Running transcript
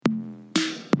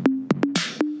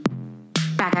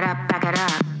it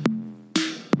up.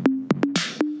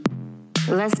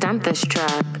 Let's dump this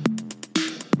truck.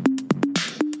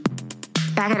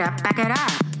 Back it up, back it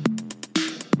up.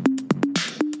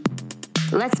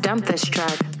 Let's dump this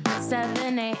truck.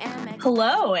 7 a.m.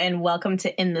 Hello, and welcome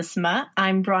to In the Smut.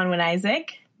 I'm Bronwyn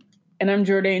Isaac. And I'm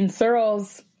Jordan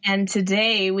Searles. And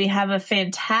today we have a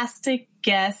fantastic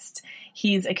guest.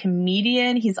 He's a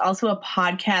comedian. He's also a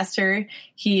podcaster.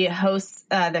 He hosts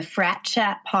the Frat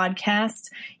Chat podcast.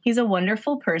 He's a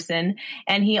wonderful person.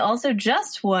 And he also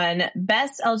just won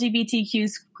Best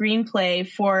LGBTQ Screenplay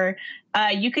for,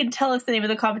 you can tell us the name of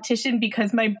the competition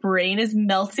because my brain is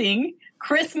melting,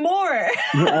 Chris Moore.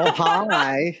 Oh,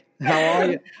 hi. How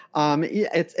are you?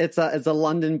 It's a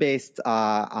London-based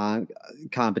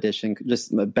competition,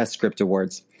 just Best Script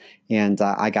Awards, and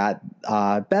I got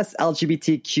Best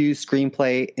LGBTQ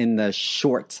Screenplay in the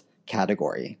short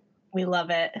category. We love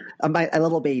it. A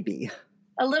little baby.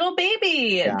 A little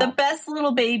baby, Yeah. The best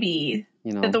little baby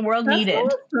that the world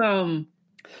needed. Awesome.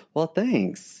 Well,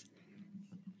 thanks.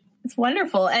 It's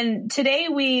wonderful. And today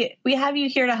we have you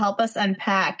here to help us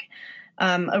unpack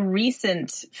a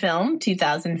recent film,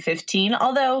 2015,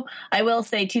 although I will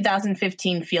say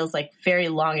 2015 feels like very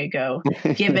long ago,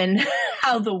 given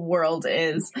how the world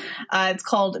is. It's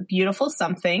called Beautiful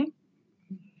Something,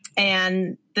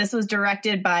 and this was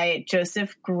directed by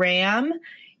Joseph Graham.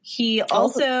 He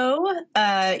also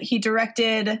he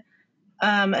directed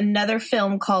another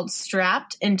film called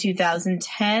Strapped in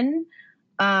 2010,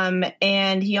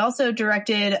 and he also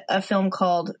directed a film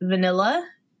called Vanilla,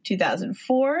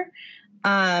 2004.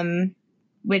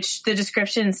 Which the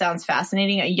description sounds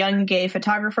fascinating. A young gay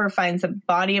photographer finds the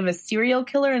body of a serial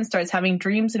killer and starts having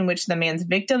dreams in which the man's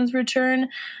victims return.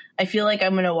 I feel like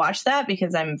I'm going to watch that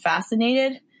because I'm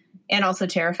fascinated and also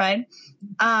terrified.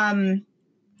 And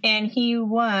he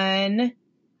won,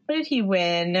 what did he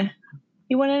win?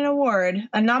 He won an award,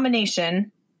 a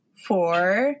nomination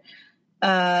for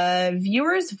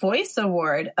Viewer's Voice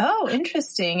Award. Oh,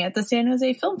 interesting. At the San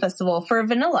Jose Film Festival for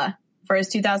Vanilla, for his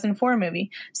 2004 movie.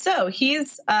 So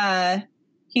he's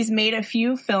made a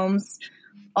few films,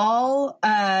 all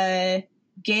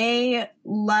gay,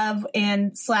 love,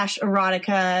 and /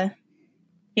 erotica.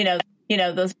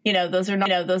 Those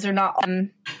are not.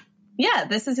 Yeah,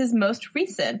 this is his most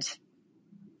recent.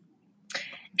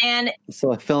 And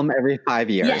So a film every 5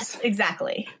 years. yes,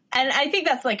 exactly. And I think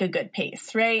that's like a good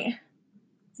pace, right?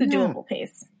 It's a doable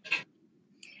pace.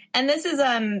 And this is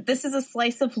a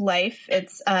slice of life.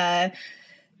 It's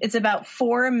about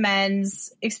four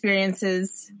men's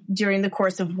experiences during the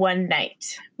course of one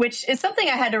night, which is something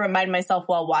I had to remind myself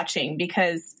while watching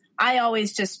because I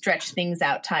always just stretch things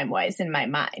out time-wise in my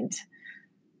mind.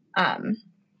 I'm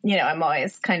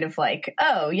always kind of like,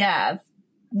 oh yeah,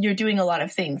 you're doing a lot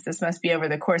of things. This must be over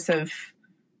the course of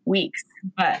weeks.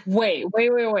 But Wait.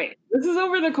 This is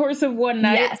over the course of one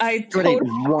night. Yes. I totally.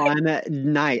 One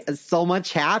night. So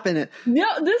much happened.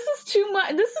 No, this is too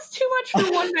much. This is too much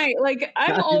for one night. Like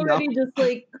I'm already just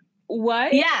like,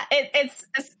 what? yeah, it's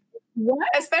What?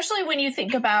 especially when you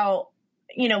think about,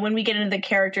 when we get into the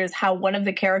characters, how one of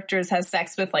the characters has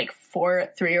sex with like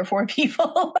 3 or 4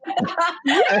 people.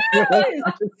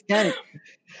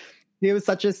 He was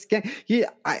such a scam.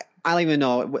 I don't even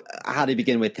know how to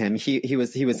begin with him. He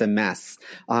was a mess.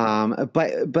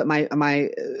 But my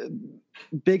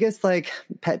biggest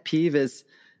pet peeve is,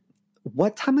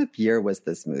 what time of year was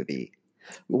this movie?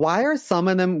 Why are some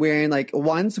of them wearing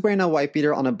one's wearing a white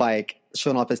beater on a bike,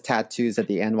 showing off his tattoos at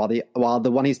the end, while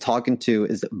the one he's talking to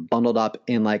is bundled up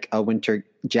in a winter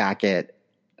jacket,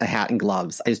 a hat, and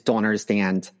gloves. I just don't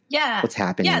understand. Yeah. What's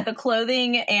happening? Yeah, the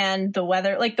clothing and the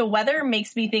weather. The weather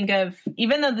makes me think of,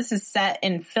 even though this is set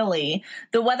in Philly,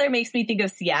 the weather makes me think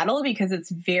of Seattle because it's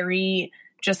very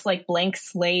just blank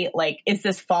slate. Is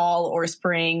this fall or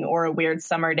spring or a weird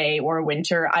summer day or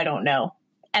winter? I don't know.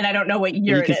 And I don't know what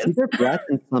year it You can see is. their breath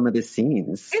in some of the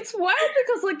scenes. It's wild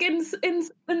because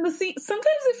in the scene,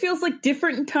 sometimes it feels like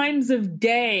different times of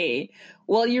day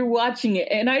while you're watching it,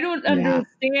 and I don't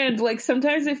understand.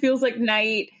 Sometimes it feels like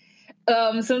night.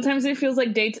 Sometimes it feels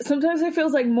like day. Sometimes it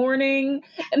feels like morning.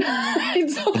 And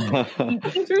it's so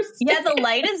interesting. Yeah, the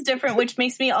light is different, which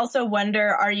makes me also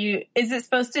wonder, is it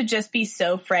supposed to just be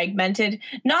so fragmented?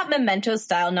 Not Memento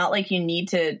style, not like you need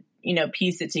to,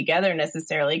 piece it together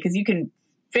necessarily, because you can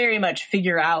very much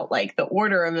figure out the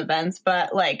order of events, but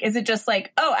is it just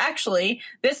oh, actually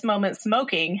this moment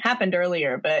smoking happened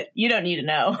earlier, but you don't need to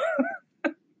know.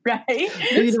 Right?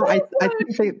 I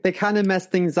think they kind of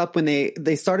messed things up when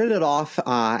they started it off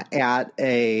at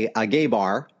a gay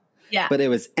bar, Yeah. but it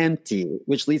was empty,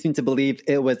 which leads me to believe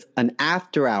it was an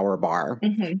after-hour bar.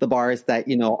 Mm-hmm. The bars that,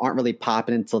 you know, aren't really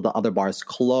popping until the other bars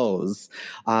close.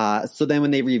 So then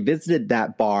when they revisited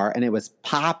that bar and it was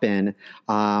popping,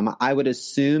 I would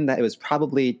assume that it was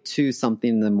probably 2-something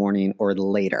in the morning or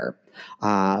later.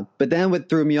 But then what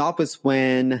threw me off was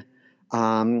when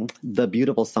the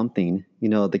beautiful something, you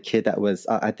know, the kid that was,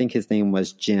 I think his name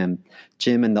was Jim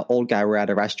and the old guy were at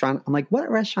a restaurant. I'm like,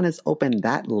 what restaurant is open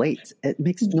that late? It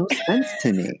makes no sense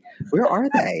to me. Where are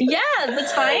they? Yeah, the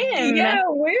time. Yeah,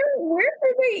 where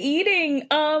are they eating?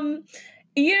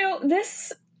 You know,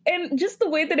 this, and just the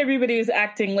way that everybody is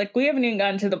acting, like, we haven't even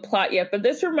gotten to the plot yet, but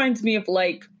this reminds me of,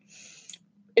 like,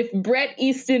 if Bret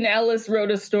Easton Ellis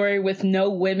wrote a story with no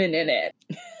women in it.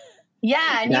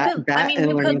 Yeah, and That- you could, that I mean, and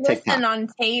you could learning listen TikTok. on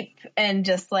tape and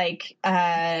just like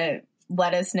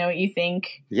let us know what you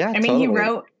think. Yeah, I mean,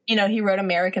 totally. he wrote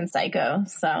American Psycho,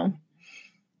 so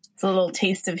it's a little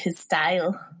taste of his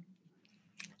style.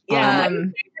 Yeah, I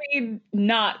would say read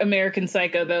not American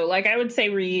Psycho, though. Like, I would say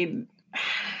read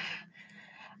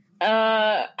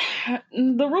The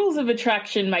Rules of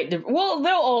Attraction might well,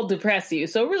 they'll all depress you,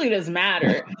 so it really doesn't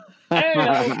matter. I don't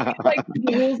know, like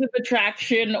The Rules of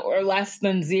Attraction or Less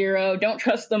Than Zero. Don't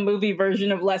trust the movie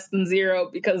version of Less Than Zero,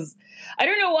 because I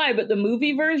don't know why, but the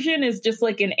movie version is just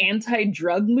like an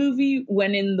anti-drug movie,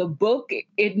 when in the book,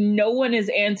 no one is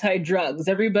anti-drugs.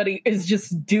 Everybody is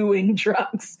just doing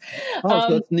drugs.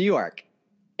 So it's New York.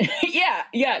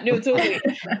 Yeah, no, totally.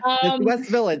 It's West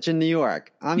Village in New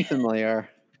York. I'm familiar.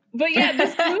 But yeah,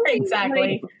 this movie,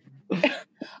 Exactly. like,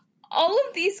 all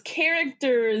of these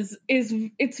characters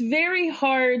it's very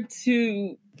hard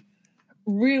to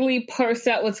really parse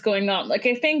out what's going on. Like,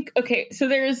 I think, okay, so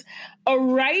there's a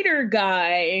writer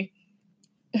guy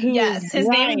who Yes, his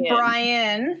name's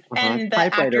Brian, and the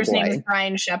Typewriter actor's boy. name is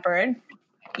Brian Shepard.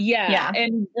 Yeah.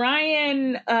 And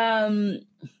Brian,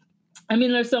 I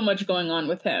mean, there's so much going on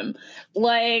with him.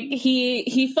 Like,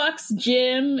 he fucks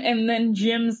Jim, and then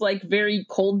Jim's like very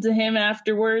cold to him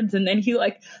afterwards, and then he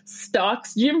like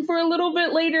stalks Jim for a little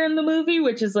bit later in the movie,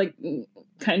 which is like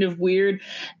kind of weird.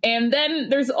 And then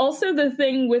there's also the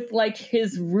thing with like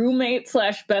his roommate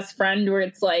 / best friend, where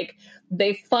it's like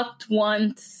they fucked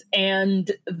once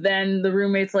and then the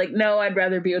roommate's like, no, I'd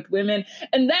rather be with women.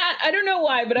 And that, I don't know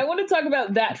why, but I want to talk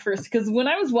about that first, because when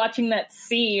I was watching that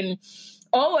scene,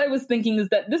 all I was thinking is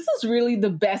that this is really the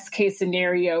best case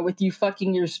scenario with you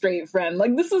fucking your straight friend.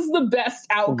 Like, this is the best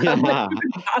outcome that you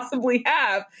could possibly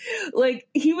have. Like,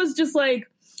 he was just like,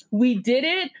 we did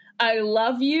it. I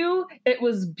love you. It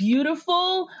was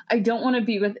beautiful. I don't want to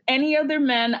be with any other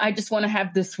men. I just want to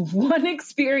have this one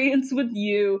experience with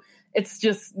you. It's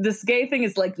just, this gay thing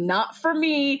is like not for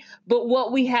me, but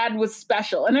what we had was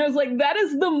special. And I was like, that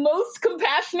is the most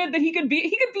compassionate that he could be.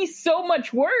 He could be so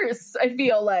much worse, I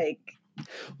feel like.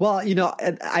 Well, you know,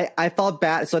 I felt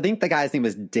bad. So I think the guy's name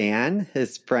was Dan,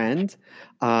 his friend.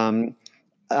 I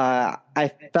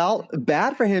felt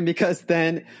bad for him because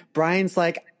then Brian's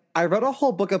like, I wrote a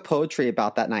whole book of poetry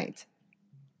about that night.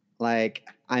 Like,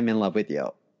 I'm in love with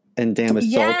you. And Dan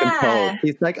was so composed.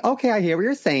 He's like, okay, I hear what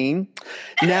you're saying.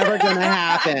 Never going to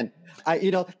happen.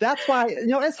 You know, that's why, you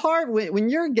know, it's hard when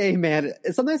you're a gay man.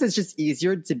 Sometimes it's just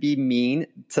easier to be mean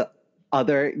to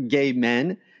other gay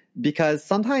men, because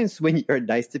sometimes when you're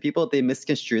nice to people, they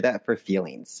misconstrue that for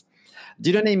feelings. Do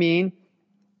you know what I mean?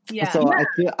 Yeah. So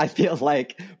I feel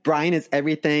like Brian is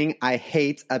everything I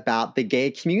hate about the gay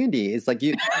community. It's like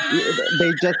they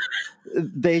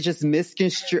just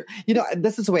misconstrue. You know,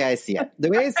 this is the way I see it. The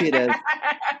way I see it is,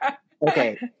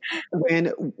 okay,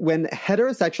 when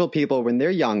heterosexual people, when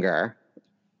they're younger,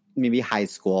 maybe high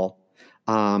school,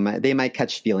 they might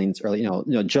catch feelings early. You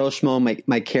know, Joe Schmo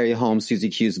might carry home Susie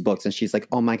Q's books, and she's like,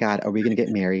 "Oh my God, are we going to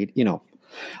get married?" You know.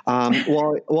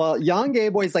 Well, young gay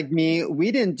boys like me,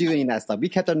 we didn't do any of that stuff. We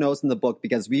kept our nose in the book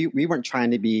because we weren't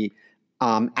trying to be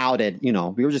outed. You know,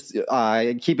 we were just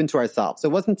keeping to ourselves.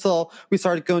 It wasn't until we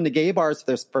started going to gay bars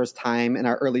for the first time in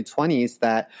our early 20s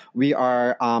that we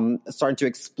are starting to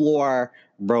explore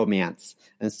romance.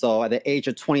 And so at the age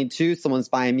of 22, someone's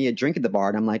buying me a drink at the bar,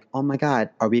 and I'm like, oh my God,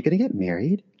 are we going to get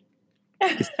married?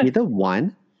 Is he the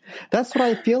one? That's what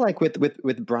I feel like with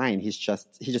Brian. He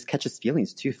just catches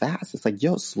feelings too fast. It's like,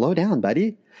 yo, slow down,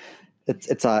 buddy.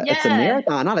 It's a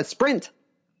marathon, not a sprint.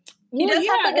 He does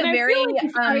have like a very.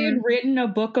 If I had written a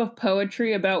book of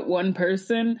poetry about one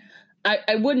person,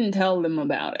 I wouldn't tell them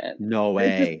about it. No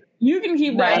way. You can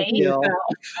keep that to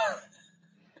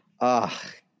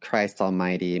yourself. Christ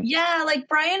almighty. Yeah, like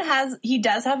Brian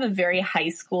does have a very high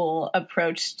school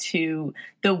approach to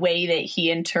the way that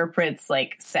he interprets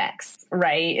like sex,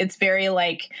 right? It's very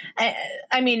like,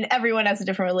 I mean, everyone has a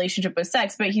different relationship with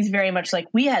sex, but he's very much like,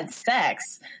 we had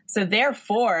sex, so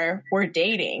therefore we're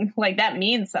dating. Like that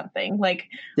means something. Like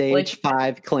Stage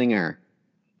 5 clinger.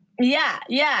 Yeah.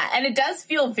 And it does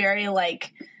feel very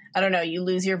like, I don't know, you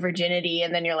lose your virginity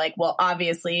and then you're like, well,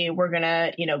 obviously we're going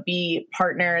to, be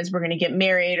partners. We're going to get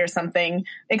married or something,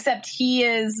 except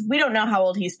we don't know how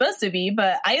old he's supposed to be,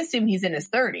 but I assume he's in his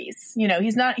 30s.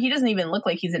 He doesn't even look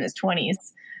like he's in his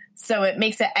 20s. So it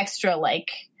makes it extra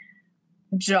like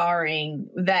jarring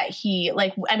that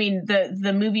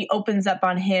the movie opens up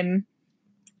on him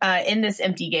in this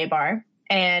empty gay bar.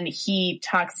 And he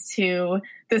talks to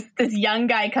this young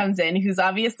guy comes in who's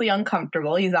obviously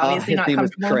uncomfortable. He's obviously not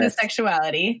comfortable with his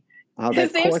sexuality. Oh,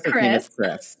 his name's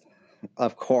Chris.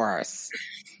 Of course.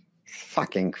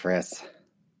 Fucking Chris.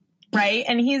 Right?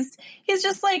 And he's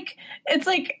just like, it's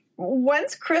like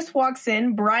once Chris walks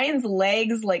in, Brian's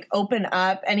legs like open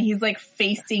up and he's like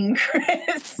facing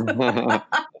Chris.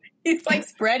 He's like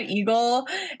spread eagle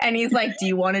and he's like, do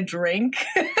you want a drink?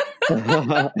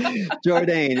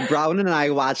 Jordan, Brown and I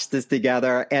watched this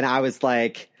together and I was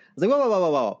like,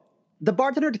 whoa. The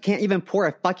bartender can't even pour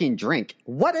a fucking drink.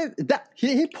 What is that?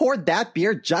 He poured that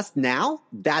beer just now?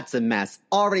 That's a mess.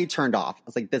 Already turned off. I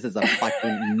was like, this is a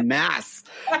fucking mess.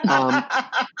 But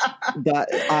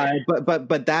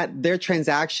that their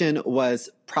transaction was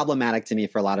problematic to me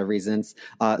for a lot of reasons.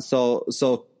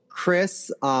 So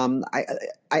Chris, I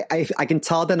can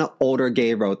tell that an older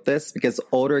gay wrote this because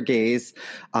older gays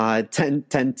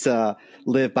tend to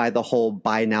live by the whole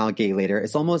buy now, gay later.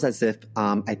 It's almost as if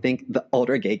I think the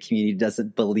older gay community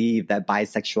doesn't believe that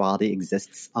bisexuality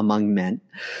exists among men.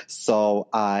 So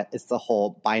it's the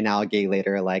whole buy now, gay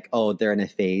later, like, oh, they're in a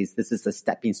phase. This is a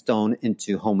stepping stone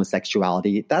into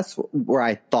homosexuality. That's where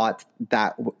I thought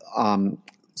that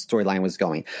storyline was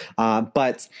going.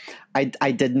 But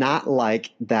I did not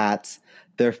like that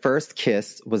their first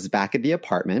kiss was back at the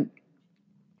apartment.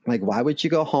 Like, why would you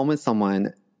go home with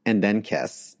someone and then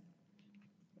kiss?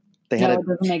 It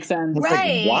doesn't make sense.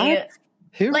 Right. Like, what?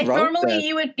 Who like wrote normally this?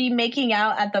 you would be making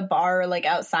out at the bar or like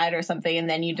outside or something and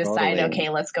then you decide, okay,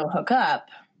 let's go hook up.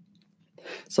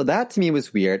 So that to me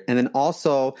was weird. And then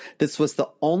also, this was the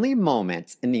only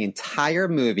moment in the entire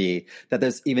movie that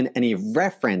there's even any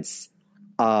reference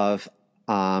of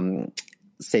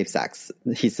safe sex.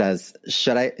 He says,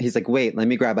 should I? He's like, wait, let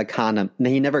me grab a condom. And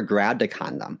he never grabbed a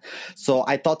condom. So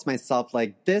I thought to myself,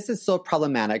 like, this is so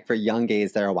problematic for young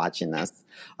gays that are watching this.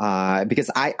 Because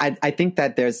I think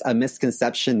that there's a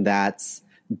misconception that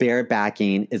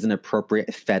barebacking is an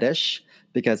appropriate fetish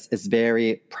because it's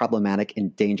very problematic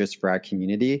and dangerous for our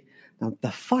community. Now,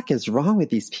 the fuck is wrong with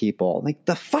these people? Like,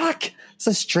 the fuck? It's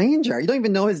a stranger. You don't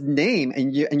even know his name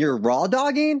and you're raw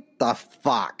dogging? The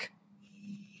fuck?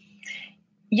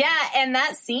 Yeah, and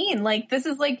that scene, like, this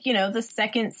is like, the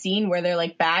second scene where they're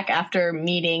like back after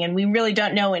meeting and we really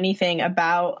don't know anything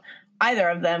about either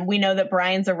of them. We know that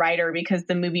Brian's a writer because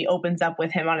the movie opens up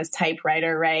with him on his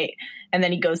typewriter, right? And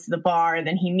then he goes to the bar and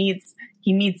then he meets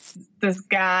this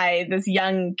guy, this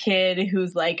young kid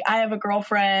who's like, I have a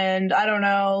girlfriend, I don't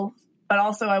know, but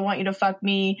also I want you to fuck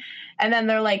me. And then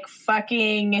they're like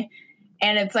fucking,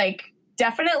 and it's like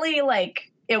definitely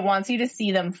like it wants you to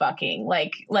see them fucking.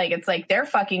 Like it's like they're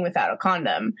fucking without a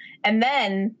condom. And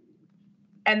then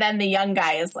the young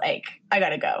guy is like, I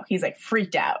gotta go. He's like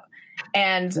freaked out.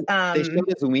 And they showed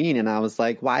his ween and I was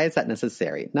like, why is that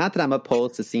necessary? Not that I'm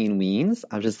opposed to seeing weens.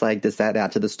 I was just like, does that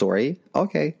add to the story?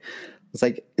 Okay. It's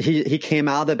like he came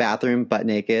out of the bathroom butt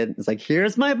naked. It's like,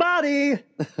 here's my body.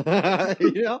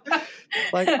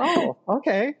 Like, oh,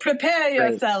 okay. Prepare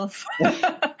yourself.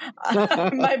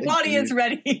 My body is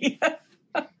ready.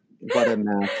 What a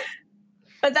mess.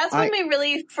 But that's when we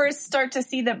really first start to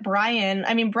see that Brian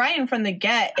from the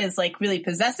get is like really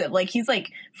possessive. Like he's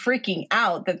like freaking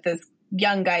out that this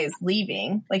young guy is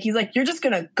leaving. Like he's like, you're just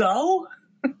going to go?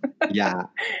 Yeah.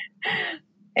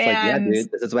 It's like, yeah,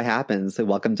 dude, this is what happens. So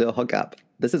welcome to a hookup.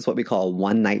 This is what we call a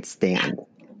one night stand.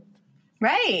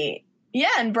 Right.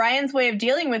 Yeah. And Brian's way of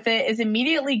dealing with it is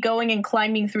immediately going and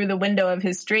climbing through the window of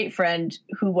his straight friend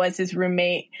who was his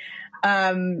roommate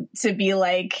to be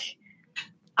like,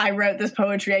 I wrote this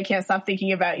poetry. I can't stop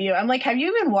thinking about you. I'm like, have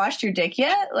you even washed your dick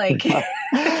yet? Like,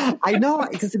 I know,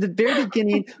 because at the very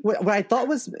beginning, what I thought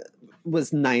was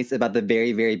was nice about the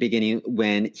very, very beginning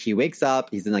when he wakes up,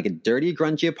 he's in like a dirty,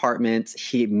 grungy apartment.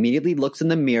 He immediately looks in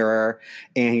the mirror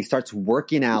and he starts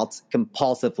working out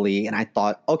compulsively. And I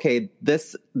thought, okay,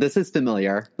 this is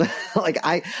familiar. Like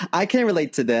I can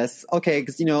relate to this. Okay.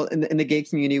 Cause in the gay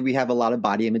community, we have a lot of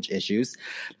body image issues.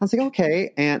 I was like,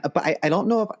 okay. But I don't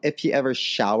know if he ever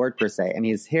showered per se. I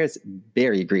mean, his hair is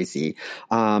very greasy.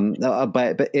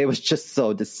 But it was just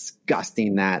so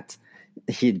disgusting that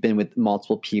he'd been with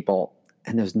multiple people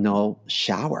and there's no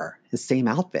shower. His same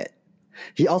outfit.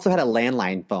 He also had a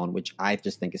landline phone, which I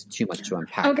just think is too much to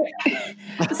unpack. Okay.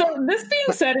 So this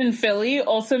being said in Philly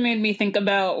also made me think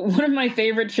about one of my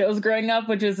favorite shows growing up,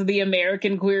 which is The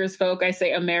American Queer as Folk. I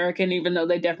say American, even though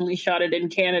they definitely shot it in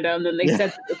Canada and then they said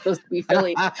it was supposed to be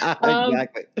Philly.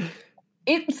 Exactly.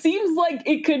 It seems like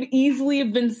it could easily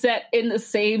have been set in the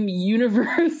same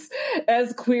universe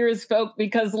as Queer as Folk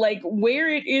because, like, where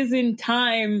it is in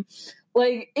time,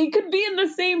 like, it could be in the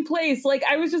same place. Like,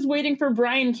 I was just waiting for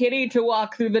Brian Kitty to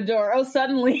walk through the door. Oh,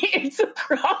 suddenly it's a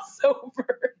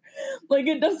crossover. Like,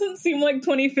 it doesn't seem like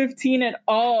 2015 at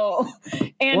all.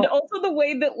 And also the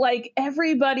way that, like,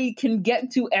 everybody can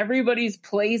get to everybody's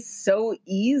place so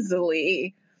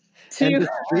easily. And the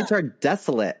streets are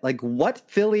desolate. Like, what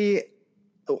Philly...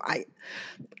 I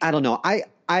don't know.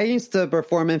 I used to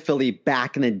perform in Philly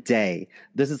back in the day.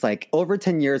 This is like over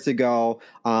 10 years ago.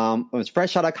 I was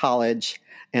fresh out of college.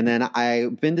 And then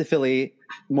I've been to Philly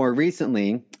more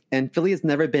recently. And Philly has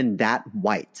never been that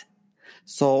white.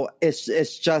 So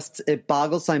it's just, it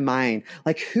boggles my mind.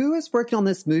 Like, who is working on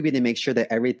this movie to make sure that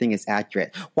everything is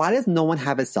accurate? Why does no one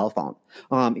have a cell phone?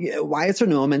 Why is there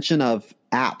no mention of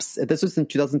apps? If this was in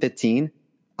 2015,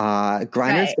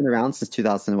 Grindr's been around since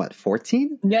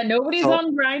 2014. Yeah, nobody's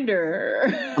on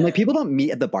Grindr. I'm like, people don't meet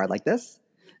at the bar like this.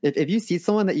 If you see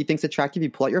someone that you think's attractive,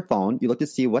 you pull out your phone, you look to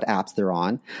see what apps they're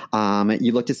on,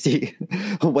 you look to see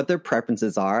what their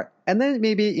preferences are, and then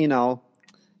maybe you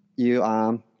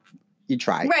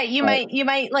try. Right, you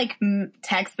might like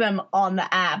text them on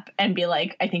the app and be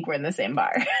like, I think we're in the same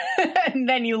bar. And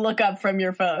then you look up from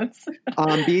your phones.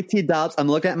 BT Dubs, I'm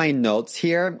looking at my notes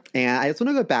here, and I just want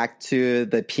to go back to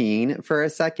the peeing for a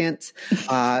second,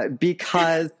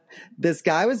 because this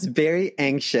guy was very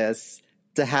anxious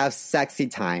to have sexy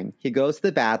time. He goes to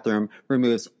the bathroom,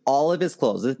 removes all of his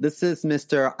clothes. This is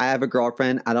Mr. I have a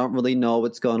girlfriend. I don't really know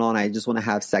what's going on. I just want to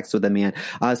have sex with a man.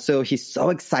 So he's so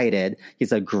excited.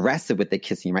 He's aggressive with the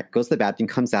kissing, right? Goes to the bathroom,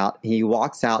 comes out. He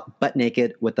walks out butt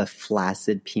naked with a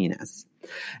flaccid penis.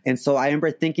 And so I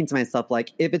remember thinking to myself,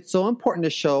 like, if it's so important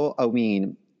to show a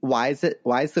ween, why is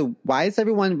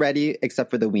everyone ready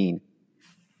except for the ween?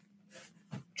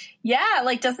 Yeah.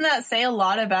 Like, doesn't that say a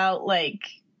lot about like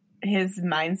his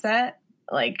mindset,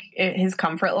 like his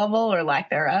comfort level or lack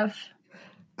thereof?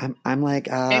 I'm like,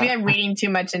 maybe I'm reading too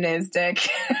much into his dick.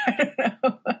 I don't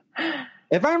know.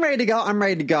 If I'm ready to go, I'm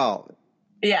ready to go.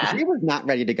 Yeah. He was not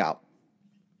ready to go.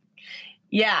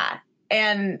 Yeah.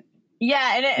 And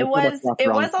it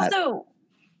was also,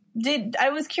 I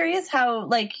was curious how,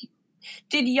 like,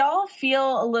 did y'all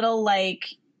feel a little like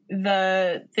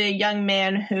the young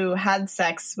man who had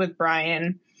sex with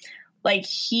Brian, like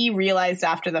he realized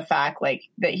after the fact, like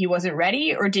that he wasn't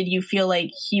ready? Or did you feel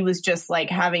like he was just like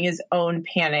having his own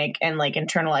panic and like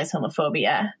internalized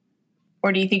homophobia?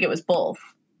 Or do you think it was both?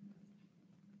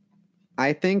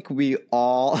 I think we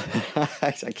all,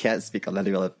 I can't speak on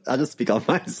that. I'll just speak on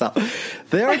myself.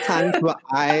 There are times where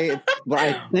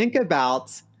I think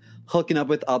about hooking up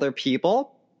with other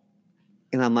people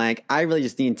and I'm like, I really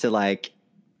just need to like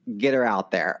get her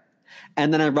out there.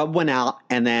 And then I rub one out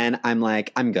and then I'm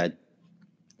like, I'm good.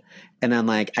 And I'm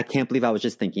like, I can't believe I was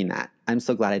just thinking that. I'm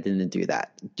so glad I didn't do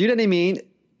that. Do you know what I mean?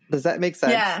 Does that make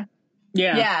sense?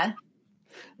 Yeah.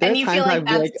 There's times feel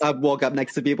like I woke up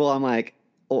next to people. I'm like,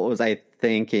 what was I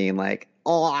thinking? Like,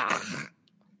 oh.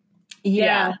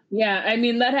 Yeah. I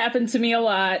mean, that happened to me a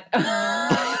lot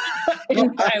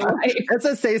in my life. It's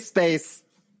a safe space.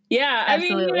 Yeah.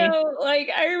 Absolutely. I mean, like,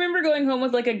 I remember going home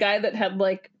with like a guy that had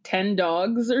like 10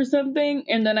 dogs or something.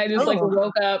 And then I just like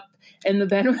woke up in the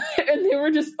bed and there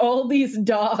were just all these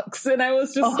dogs. And I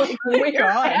was just like, where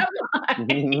am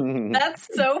I? That's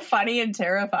so funny and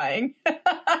terrifying.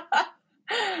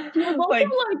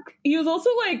 He was also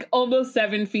like almost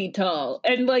 7 feet tall.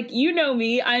 And like, you know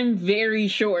me, I'm very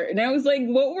short. And I was like,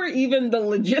 what were even the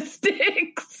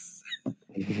logistics?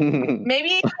 Maybe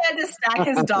he had to stack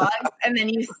his dogs and then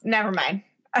never mind.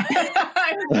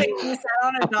 I was like, you sat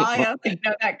on a dog. I was like,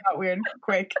 no, that got weird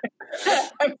quick.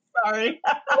 I'm sorry.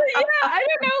 Yeah, I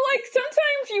don't know. Like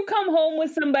sometimes you come home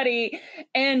with somebody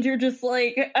and you're just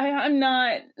like, I'm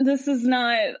not,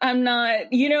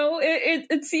 you know,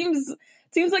 it seems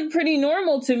seems like pretty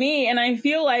normal to me. And I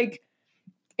feel like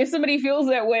if somebody feels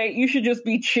that way, you should just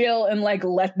be chill and like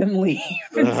let them leave.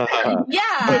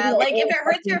 Yeah, like if it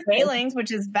hurts your feelings,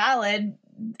 which is valid,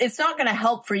 it's not going to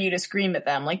help for you to scream at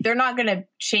them. Like they're not going to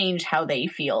change how they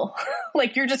feel.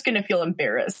 Like you're just going to feel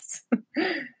embarrassed.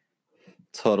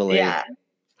 Totally. Yeah.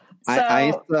 So,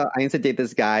 I used to date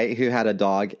this guy who had a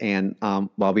dog, and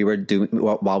while we were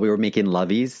making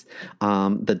lovies,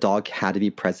 the dog had to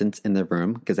be present in the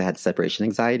room because I had separation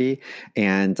anxiety.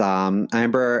 And I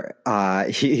remember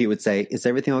he would say, "Is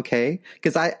everything okay?"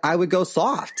 Because I would go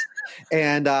soft,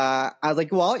 and I was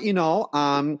like, "Well,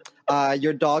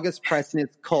 your dog is pressing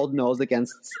its cold nose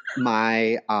against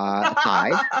my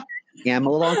thigh, and I'm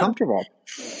a little uncomfortable.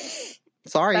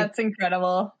 Sorry." That's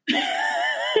incredible.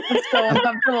 It's so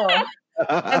uncomfortable.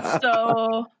 That's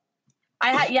so.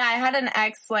 I had an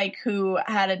ex like who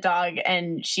had a dog,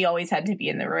 and she always had to be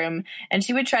in the room, and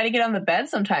she would try to get on the bed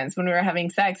sometimes when we were having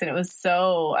sex, and it was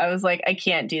so. I was like, I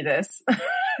can't do this.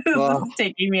 This is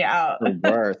taking me out. The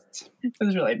worst. It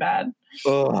was really bad.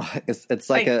 Oh, it's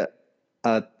like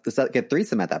it's like a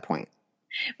threesome at that point.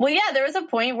 Well, yeah, there was a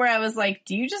point where I was like,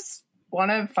 do you just want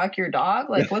to fuck your dog?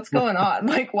 Like, what's going on?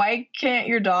 Like, why can't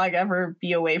your dog ever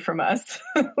be away from us?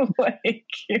 Like,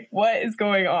 what is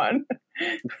going on?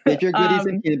 Take your goodies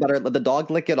and peanut butter, let the dog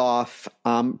lick it off.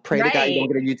 Pray to God you don't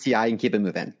get a UTI and keep it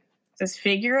moving. Just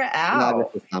figure it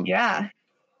out. Yeah.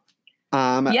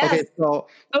 Yes. Okay, so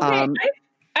I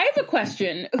have a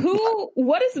question.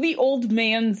 What is the old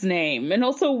man's name? And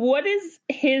also, what is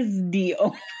his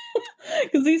deal?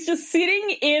 Because he's just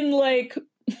sitting in like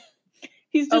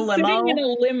sitting in a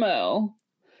limo.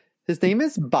 His name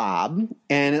is Bob,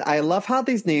 and I love how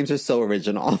these names are so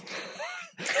original.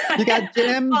 You got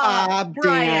Jim, Bob,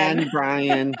 Dan,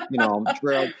 Brian,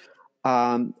 Drew.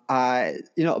 Bob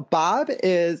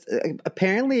is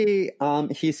apparently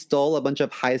he stole a bunch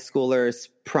of high schoolers'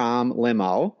 prom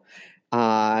limo,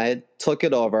 took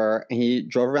it over, and he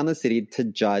drove around the city to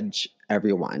judge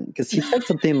everyone because he said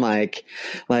something like,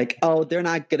 "Oh, they're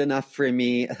not good enough for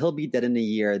me. He'll be dead in a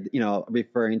year,"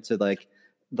 referring to like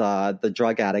the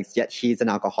drug addicts. Yet he's an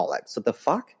alcoholic. So the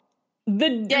fuck?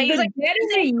 He's like dead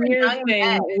in a year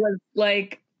thing was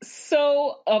like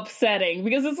so upsetting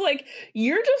because it's like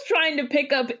you're just trying to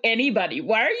pick up anybody.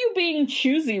 Why are you being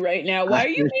choosy right now? Why are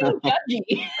you being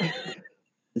judgy?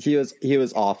 He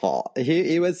was awful.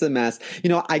 He was a mess.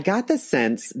 I got the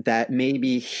sense that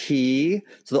maybe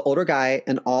so the older guy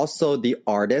and also the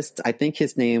artist, I think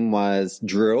his name was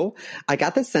Drew. I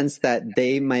got the sense that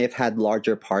they might have had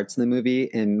larger parts in the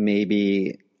movie and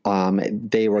maybe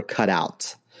they were cut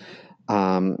out.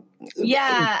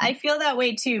 Yeah, I feel that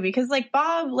way too because like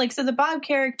Bob, so the Bob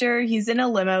character, he's in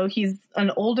a limo. He's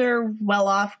an older,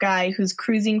 well-off guy who's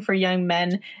cruising for young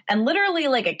men and literally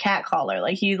like a catcaller.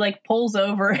 Like he like pulls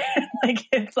over and like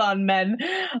hits on men.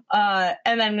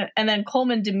 And then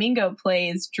Coleman Domingo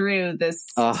plays Drew, this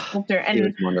sculptor, and he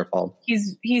was wonderful.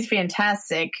 He's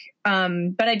fantastic.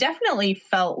 But I definitely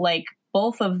felt like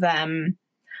both of them.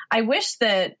 I wish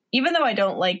that even though I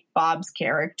don't like Bob's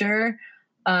character,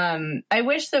 I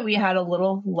wish that we had a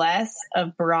little less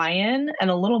of Brian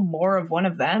and a little more of one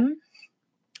of them.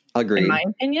 Agreed. In my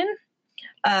opinion.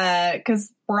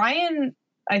 Because Brian,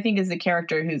 I think, is the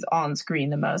character who's on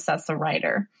screen the most. That's the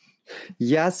writer.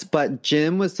 Yes, but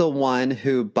Jim was the one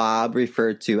who Bob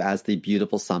referred to as the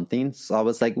beautiful something. So I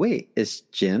was like, wait, is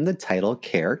Jim the title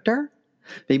character?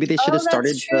 Maybe they should have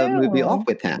started the movie off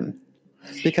with him.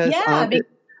 Because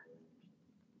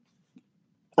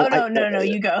no,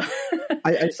 you go.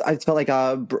 I felt like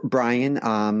Brian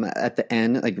at the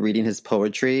end, like reading his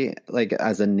poetry, like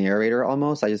as a narrator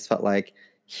almost. I just felt like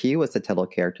he was the title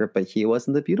character, but he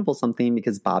wasn't the beautiful something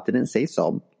because Bob didn't say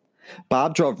so.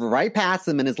 Bob drove right past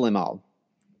him in his limo.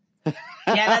 Yeah,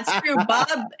 that's true. Bob,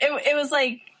 it was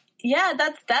like, yeah,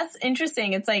 that's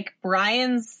interesting. It's like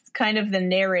Brian's kind of the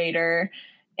narrator,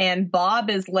 and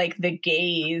Bob is like the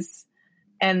gaze,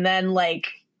 and then like.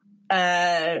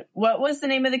 What was the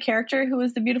name of the character who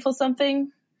was the beautiful something?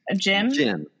 Jim?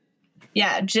 Jim.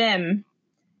 Yeah, Jim.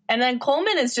 And then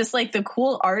Coleman is just like the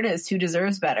cool artist who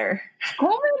deserves better.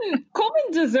 Coleman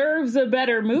deserves a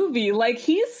better movie. Like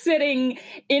he's sitting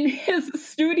in his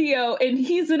studio and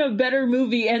he's in a better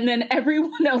movie and then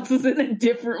everyone else is in a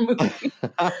different movie.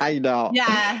 I know.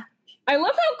 Yeah. I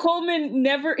love how Coleman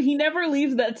never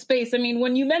leaves that space. I mean,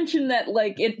 when you mention that,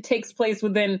 like, it takes place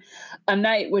within a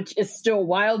night, which is still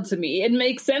wild to me, it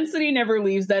makes sense that he never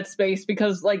leaves that space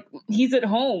because, like, he's at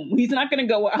home. He's not going to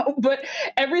go out. But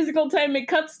every single time it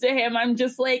cuts to him, I'm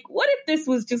just like, what if this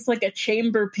was just like a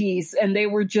chamber piece and they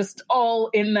were just all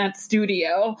in that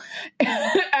studio?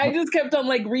 I just kept on,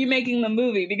 like, remaking the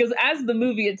movie because as the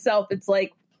movie itself, it's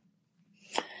like,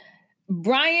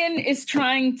 Brian is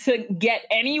trying to get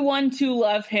anyone to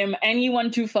love him, anyone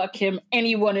to fuck him,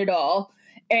 anyone at all.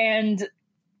 And,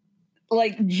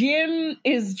 like, Jim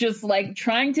is just, like,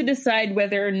 trying to decide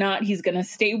whether or not he's going to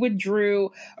stay with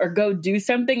Drew or go do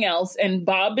something else. And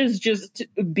Bob is just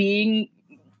being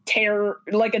an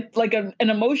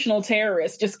emotional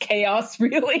terrorist, just chaos,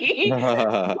 really.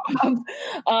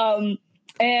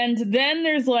 And then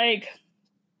there's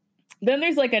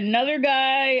another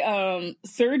guy,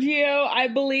 Sergio, I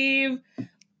believe,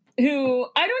 who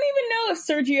I don't even know if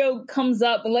Sergio comes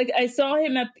up. Like, I saw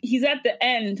him he's at the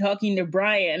end talking to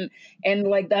Brian, and,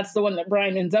 like, that's the one that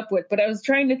Brian ends up with. But I was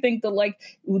trying to think that, like,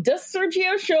 does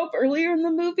Sergio show up earlier in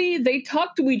the movie? They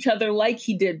talk to each other like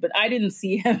he did, but I didn't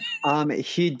see him.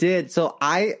 He did. So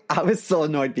I was so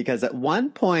annoyed because at one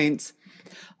point,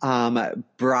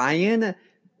 Brian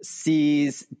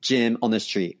sees Jim on the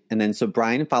street. And then so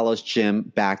Brian follows Jim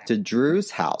back to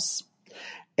Drew's house.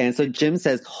 And so Jim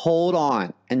says, hold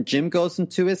on. And Jim goes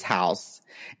into his house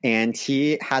and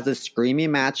he has a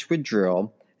screaming match with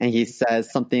Drew. And he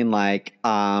says something like,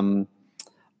 I'm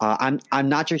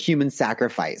not your human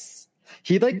sacrifice.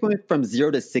 He, like, went from 0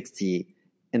 to 60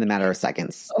 in a matter of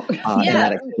seconds in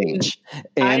that exchange.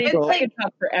 And I could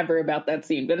talk forever about that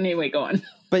scene, but anyway, go on.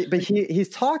 But he's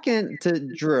talking to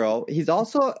Drew. He's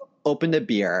also opened a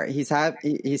beer. He's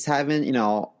having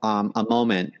a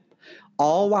moment,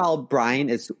 all while Brian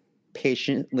is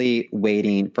patiently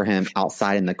waiting for him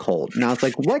outside in the cold. Now it's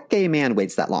like, what gay man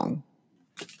waits that long?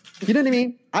 You know what I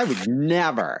mean? I would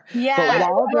never. Yeah. But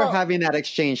while they're having that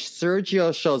exchange,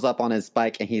 Sergio shows up on his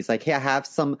bike and he's like, hey, I have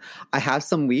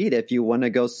some weed if you want to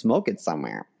go smoke it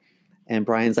somewhere. And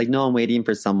Brian's like, no, I'm waiting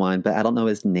for someone, but I don't know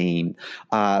his name.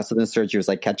 So then Sergio's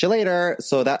like, catch you later.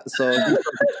 Sergio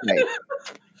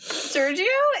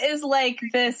is like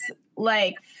this,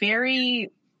 like,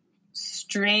 very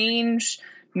strange,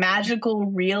 magical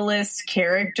realist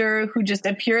character who just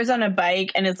appears on a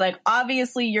bike and is like,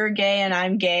 obviously you're gay and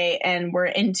I'm gay and we're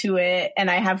into it and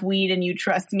I have weed and you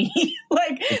trust me.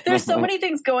 Like, there's so many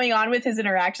things going on with his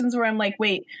interactions where I'm like,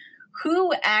 wait,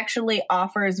 who actually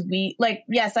offers weed? Like,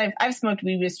 yes, I've smoked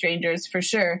weed with strangers for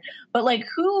sure, but, like,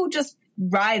 who just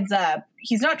rides up?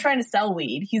 He's not trying to sell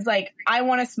weed. He's like, I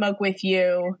want to smoke with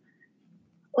you.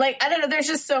 Like, I don't know. There's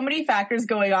just so many factors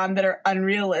going on that are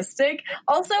unrealistic.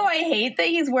 Also, I hate that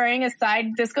he's wearing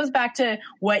this goes back to,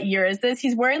 what year is this?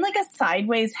 He's wearing, like, a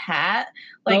sideways hat,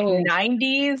 like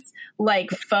 90s,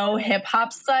 like, faux hip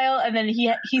hop style. And then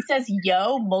he says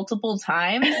yo multiple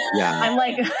times. Yeah. I'm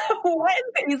like, what?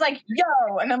 He's like,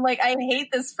 yo. And I'm like, I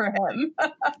hate this for him.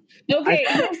 Okay,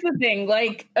 here's the thing.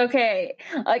 Like, okay,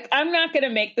 like, I'm not going to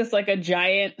make this, like, a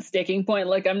giant sticking point.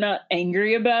 Like, I'm not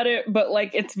angry about it, but,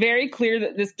 like, it's very clear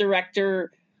that this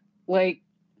director, like,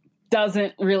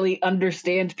 doesn't really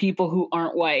understand people who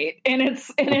aren't white. And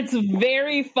it's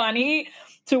very funny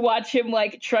to watch him,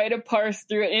 like, try to parse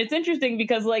through it. And it's interesting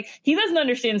because, like, he doesn't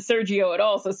understand Sergio at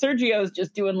all. So Sergio is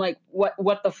just doing, like, what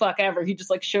the fuck ever. He just,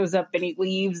 like, shows up and he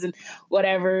leaves and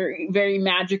whatever, very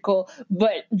magical.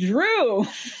 But Drew,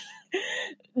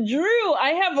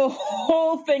 I have a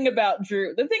whole thing about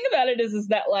Drew. The thing about it is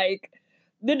that, like,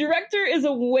 the director is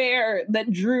aware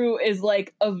that Drew is,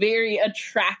 like, a very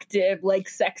attractive, like,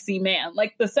 sexy man.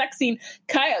 Like, the sex scene,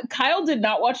 Kyle did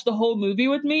not watch the whole movie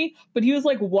with me, but he was,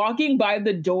 like, walking by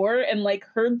the door and, like,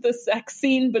 heard the sex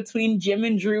scene between Jim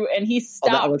and Drew, and he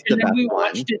stopped, and then we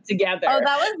watched it together. Oh,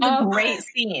 that was a great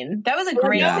scene. That was a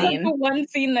great scene. That was the one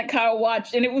scene that Kyle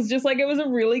watched, and it was just, like, it was a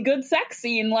really good sex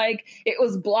scene. Like, it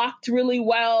was blocked really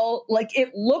well. Like,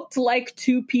 it looked like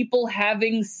two people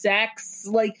having sex.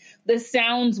 Like, the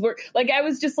sounds were, like, I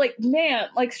was just like, man,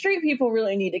 like, straight people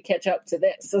really need to catch up to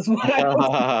this, is what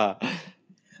I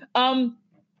was.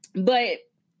 But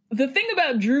the thing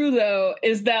about Drew, though,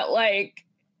 is that, like,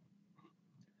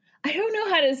 I don't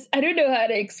know how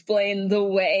to explain the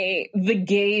way the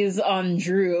gaze on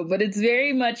Drew, but it's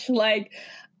very much like,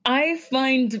 I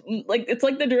find, like, it's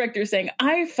like the director saying,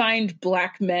 I find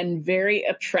black men very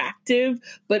attractive,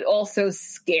 but also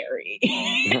scary.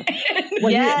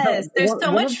 Yes, there's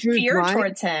so much fear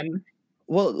towards him.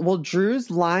 Well,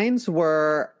 Drew's lines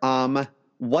were,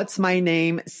 what's my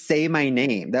name? Say my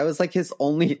name. That was like his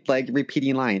only like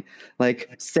repeating line. Like,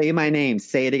 say my name,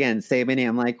 say it again, say my name.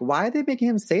 I'm like, why are they making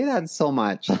him say that so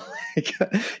much? Like,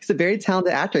 he's a very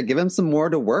talented actor. Give him some more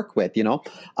to work with, you know?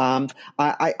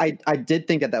 I did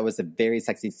think that was a very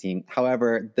sexy scene.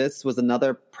 However, this was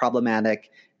another problematic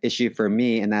issue for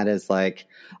me, and that is like,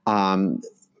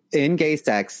 in gay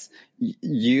sex,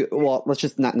 let's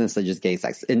just not necessarily just gay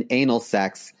sex. In anal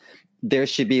sex, there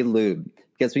should be lube.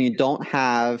 Because when you don't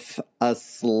have a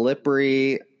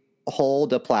slippery hole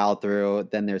to plow through,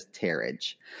 then there's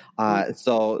tearage.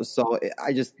 So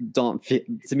I just don't feel,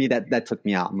 to me that took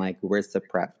me out. I'm like, where's the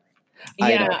prep?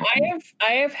 Yeah,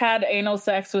 I have had anal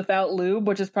sex without lube,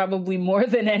 which is probably more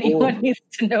than anyone needs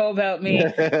to know about me.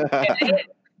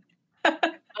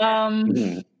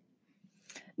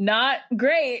 Not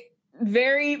great.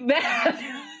 Very bad.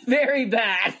 Very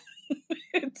bad.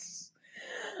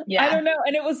 I don't know.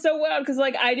 And it was so wild because,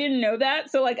 like, I didn't know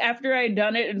that. So, like, after I had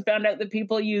done it and found out that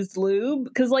people used lube,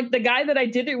 because, like, the guy that I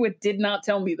did it with did not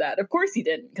tell me that. Of course he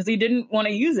didn't, because he didn't want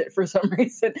to use it for some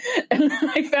reason. And then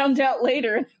I found out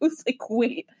later, and I was like,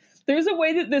 wait, there's a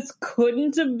way that this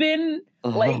couldn't have been,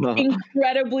 like,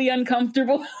 incredibly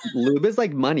uncomfortable. Lube is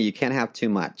like money. You can't have too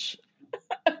much.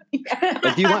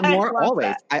 But do you want more? Always.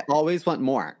 That. I always want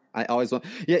more. I always want,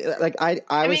 like I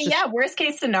was mean, worst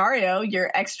case scenario,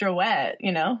 you're extra wet,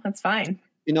 you know, that's fine.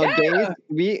 You know,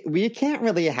 gays, we can't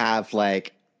really have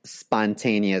like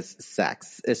spontaneous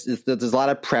sex. It's just, there's a lot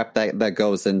of prep that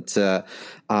goes into,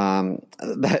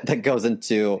 that goes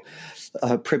into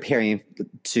preparing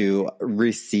to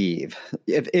receive.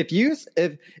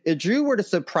 If Drew were to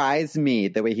surprise me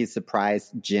the way he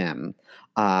surprised Jim,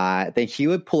 then he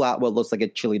would pull out what looks like a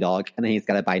chili dog, and then he's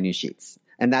got to buy new sheets.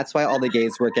 And that's why all the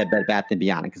gays work at Bed Bath &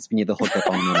 Beyond, because we need the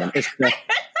hookup on them.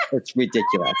 It's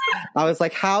ridiculous. I was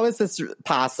like, how is this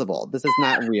possible? This is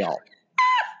not real.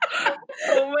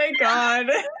 Oh my God.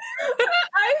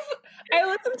 I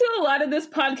listened to a lot of this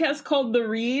podcast called The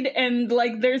Read, and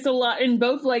like there's a lot in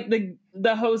both, like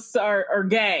the hosts are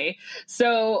gay.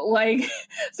 So like,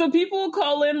 so people will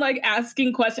call in like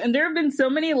asking questions, and there have been so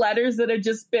many letters that have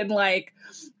just been like,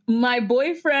 my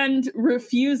boyfriend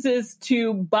refuses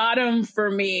to bottom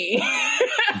for me.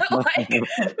 Like,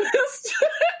 because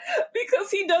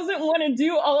he doesn't want to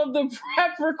do all of the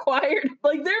prep required.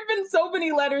 Like, there have been so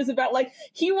many letters about like,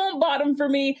 he won't bottom for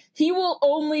me. He will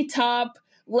only top.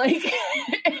 Like,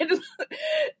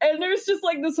 and there's just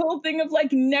like this whole thing of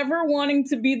like never wanting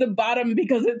to be the bottom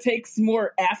because it takes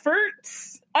more effort,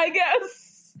 I guess.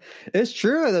 It's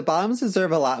true. The bottoms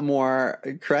deserve a lot more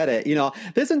credit. You know,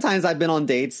 there's been times I've been on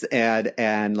dates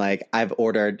and like I've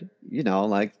ordered, you know,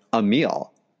 like a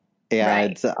meal,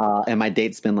 and and my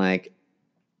date's been like,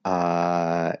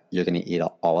 "You're gonna eat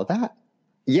all of that?"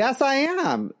 Yes, I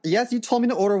am. Yes, you told me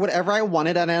to order whatever I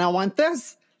wanted, and then I want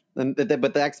this. But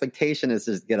the expectation is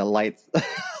just get a light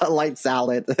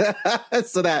salad,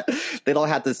 so that they don't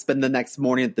have to spend the next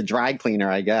morning at the dry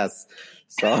cleaner, I guess.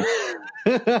 So.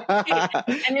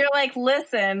 And you're like,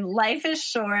 listen, life is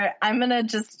short. I'm going to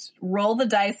just roll the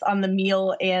dice on the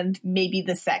meal and maybe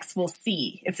the sex. We'll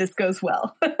see if this goes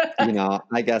well. You know,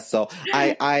 I guess so.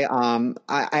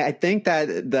 I think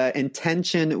that the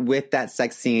intention with that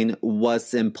sex scene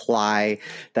was to imply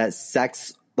that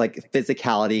sex, like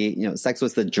physicality, you know, sex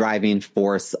was the driving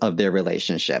force of their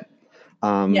relationship.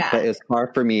 But it was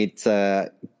hard for me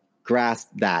to grasp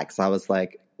that, because I was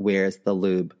like, where's the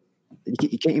lube?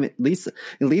 You can't even at least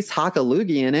hock a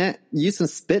loogie in it. Use some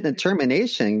spit and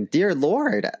termination. Dear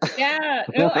Lord. Yeah.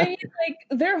 No, I mean, like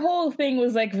their whole thing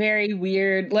was like very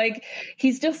weird. Like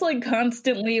he's just like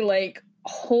constantly like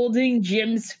holding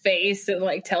Jim's face and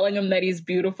like telling him that he's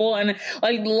beautiful, and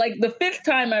like the fifth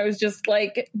time I was just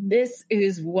like, this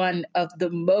is one of the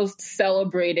most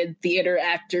celebrated theater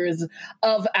actors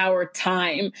of our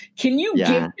time. Can you give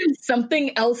him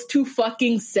something else to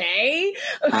fucking say?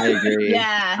 I agree.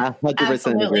 Yeah, 100%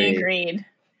 absolutely agreed.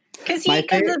 Because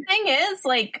the thing is,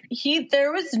 like,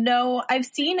 there was no, I've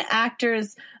seen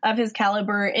actors of his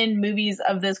caliber in movies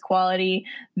of this quality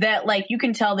that, like, you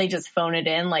can tell they just phone it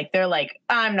in. Like, they're like,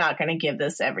 I'm not going to give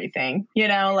this everything, you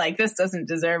know, like, this doesn't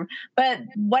deserve. But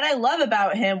what I love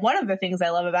about him, one of the things I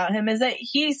love about him is that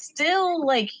he's still,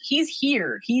 like, he's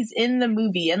here. He's in the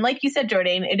movie. And like you said,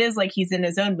 Jordan, it is like he's in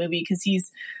his own movie because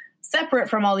he's separate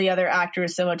from all the other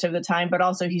actors so much of the time, but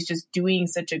also he's just doing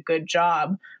such a good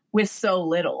job with so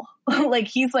little. Like,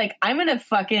 he's like, I'm going to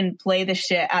fucking play the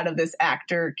shit out of this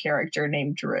actor character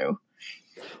named Drew.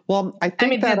 Well,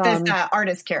 this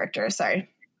artist character, sorry.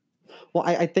 Well,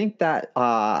 I think that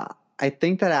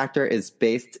actor is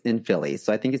based in Philly.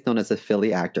 So I think he's known as a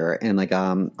Philly actor, and like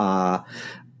a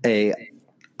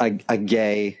a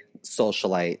gay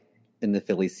socialite in the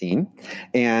Philly scene,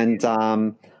 and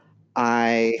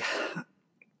I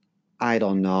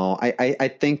don't know. I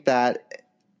think that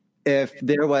if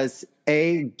there was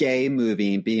a gay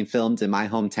movie being filmed in my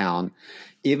hometown,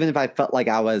 even if I felt like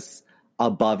I was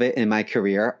above it in my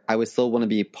career, I would still want to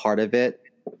be part of it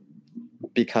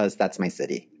because that's my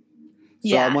city.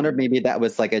 So I wondered maybe that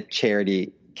was like a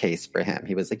charity case for him.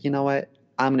 He was like, you know what?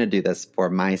 I'm going to do this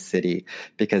for my city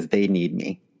because they need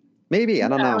me. Maybe, I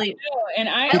don't know. And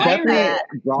he definitely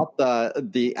brought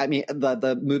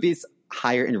the movies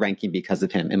higher in ranking because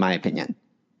of him, in my opinion.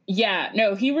 Yeah,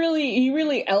 no, he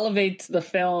really elevates the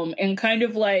film and kind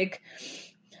of like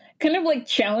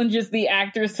challenges the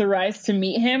actors to rise to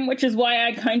meet him, which is why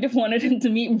I kind of wanted him to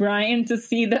meet Brian to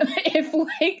see them if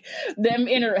like them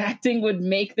interacting would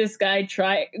make this guy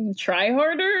try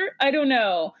harder. I don't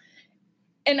know.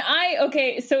 And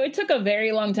so it took a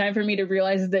very long time for me to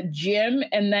realize that Jim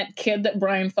and that kid that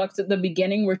Brian fucks at the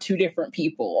beginning were two different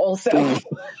people also.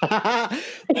 Well,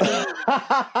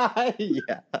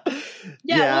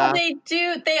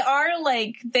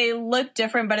 they look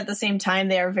different, but at the same time,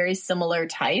 they are very similar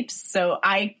types. So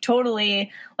I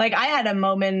totally, like, I had a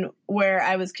moment where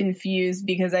I was confused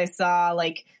because I saw,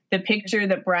 like, the picture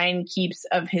that Brian keeps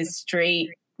of his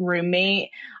straight roommate.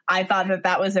 I thought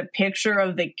that was a picture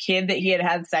of the kid that he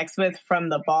had sex with from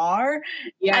the bar.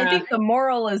 Yeah. I think the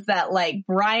moral is that, like,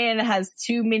 Brian has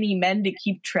too many men to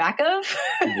keep track of.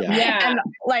 Yeah. And,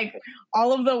 like,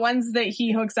 all of the ones that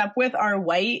he hooks up with are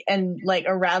white and, like,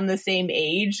 around the same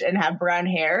age and have brown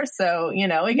hair. So, you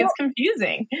know, it gets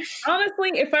confusing. Honestly,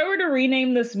 if I were to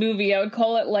rename this movie, I would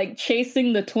call it, like,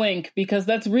 Chasing the Twink, because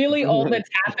that's really all that's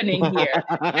happening here.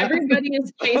 Everybody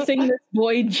is chasing this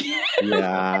boy, Jim.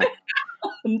 Yeah.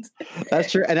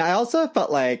 That's true. And I also felt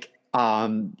like,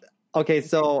 okay,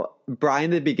 so Brian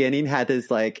in the beginning had this,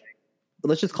 like,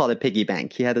 let's just call it a piggy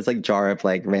bank. He had this, like, jar of,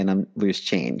 like, random loose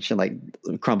change and, like,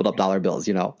 crumpled up dollar bills,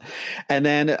 you know. And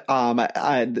then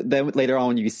then later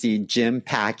on you see Jim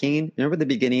packing. Remember the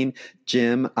beginning?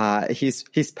 Jim,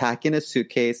 he's packing a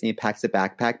suitcase and he packs a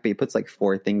backpack, but he puts like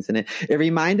 4 things in it. It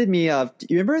reminded me of,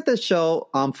 you remember the show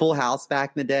Full House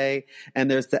back in the day? And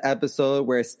there's the episode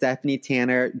where Stephanie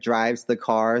Tanner drives the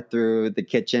car through the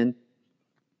kitchen.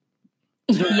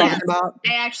 Yes,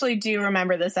 I actually do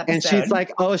remember this episode. And she's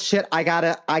like, "Oh shit, I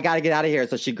gotta get out of here."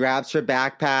 So she grabs her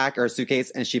backpack or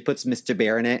suitcase and she puts Mr.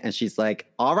 Bear in it. And she's like,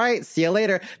 "All right, see you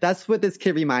later." That's what this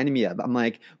kid reminded me of. I'm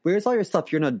like, "Where's all your stuff?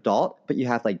 You're an adult, but you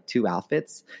have like 2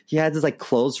 outfits." He had this like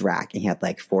clothes rack and he had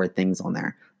like 4 things on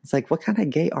there. It's like, what kind of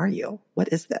gay are you? What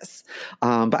is this?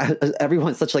 But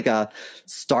everyone's such like a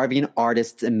starving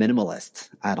artist and minimalist.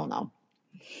 I don't know.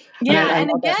 Yeah, and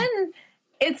again,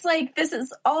 it's like, this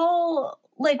is all,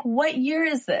 like, what year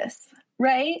is this,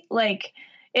 right? Like,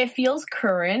 it feels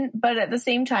current, but at the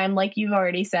same time, like you've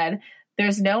already said,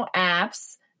 there's no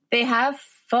apps. They have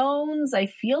phones, I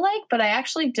feel like, but I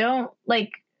actually don't,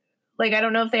 like I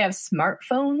don't know if they have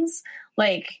smartphones,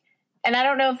 like, and I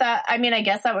don't know if that, I mean, I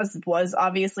guess that was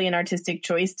obviously an artistic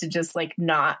choice to just, like,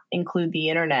 not include the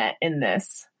internet in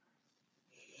this.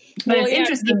 But it's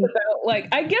interesting.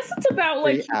 I guess it's about,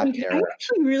 like, I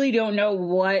actually really don't know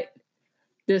what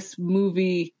this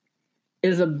movie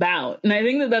is about. And I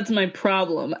think that that's my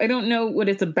problem. I don't know what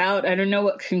it's about. I don't know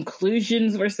what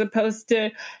conclusions we're supposed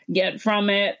to get from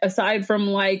it, aside from,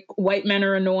 like, white men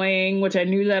are annoying, which I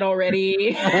knew that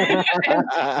already.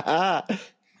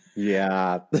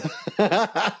 Yeah.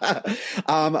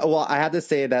 Well, I have to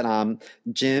say that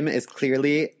Jim is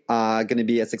clearly going to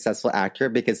be a successful actor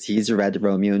because he's read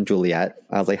Romeo and Juliet.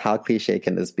 I was like, how cliche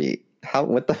can this be?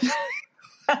 What the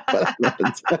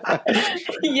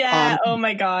yeah. Oh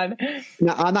my God.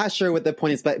 Now, I'm not sure what the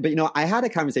point is, but you know, I had a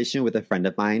conversation with a friend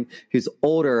of mine who's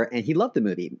older and he loved the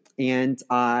movie, and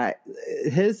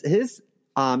his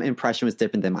impression was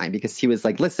different than mine because he was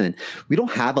like, listen, we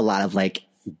don't have a lot of like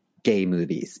gay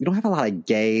movies. We don't have a lot of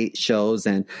gay shows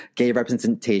and gay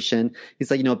representation. He's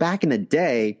like, you know, back in the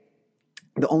day,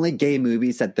 the only gay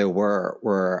movies that there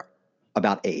were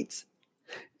about AIDS,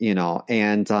 you know,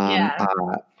 and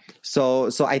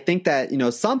so I think that, you know,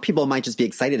 some people might just be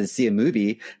excited to see a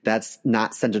movie that's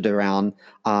not centered around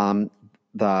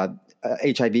the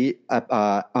HIV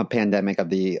pandemic of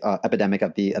the epidemic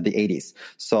of the 80s.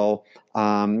 So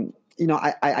you know,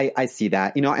 I see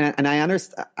that, you know, and I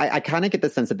understand. I kind of get the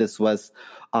sense that this was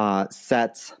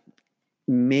set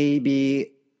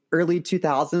maybe early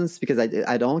 2000s because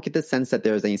I don't get the sense that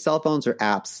there was any cell phones or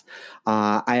apps.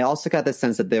 I also got the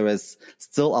sense that there was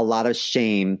still a lot of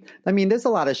shame. I mean, there's a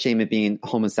lot of shame in being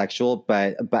homosexual,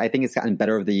 but I think it's gotten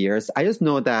better over the years. I just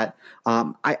know that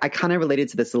I kind of related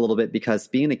to this a little bit because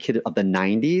being a kid of the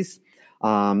 90s,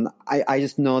 I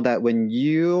just know that when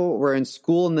you were in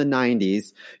school in the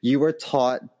 90s, you were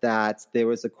taught that there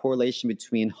was a correlation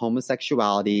between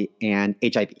homosexuality and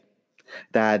HIV,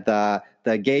 that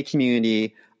the gay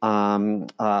community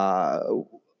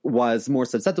was more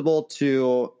susceptible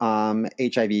to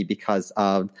HIV because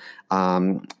of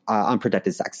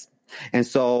unprotected sex. And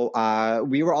so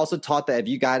we were also taught that if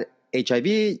you got HIV,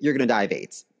 you're going to die of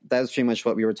AIDS. That was pretty much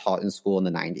what we were taught in school in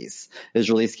the 90s. It was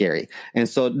really scary. And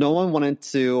so no one wanted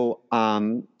to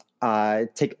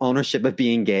take ownership of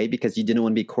being gay because you didn't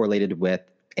want to be correlated with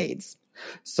AIDS.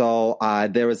 So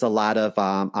there was a lot of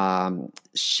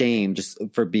shame just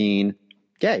for being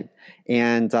gay.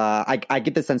 And I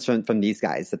get the sense from these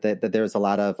guys that there was a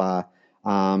lot of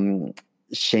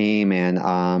shame and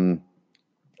I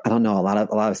don't know, a lot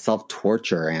of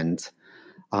self-torture and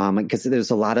because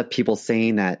there's a lot of people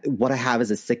saying that what I have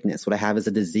is a sickness, what I have is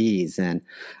a disease. And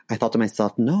I thought to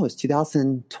myself, no, it's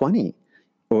 2020.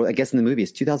 Or I guess in the movie,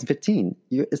 it's 2015.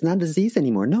 It's not a disease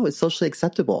anymore. No, it's socially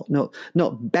acceptable. No,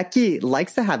 Becky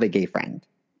likes to have a gay friend.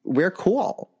 We're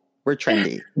cool. We're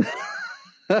trendy.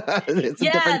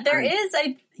 There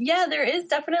is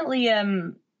definitely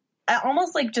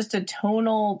almost like just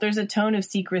there's a tone of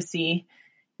secrecy,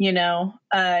 in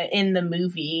the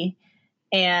movie.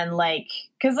 And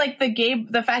cause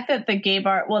the fact that the gay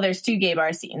bar, well, there's 2 gay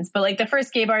bar scenes, but the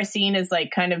first gay bar scene is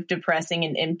kind of depressing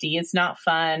and empty. It's not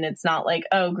fun. It's not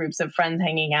groups of friends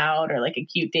hanging out or a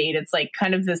cute date. It's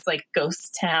kind of this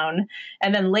ghost town.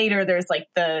 And then later there's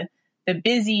the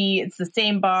busy, it's the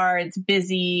same bar, it's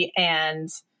busy and,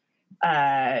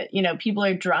 people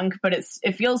are drunk, but it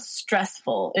feels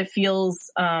stressful. It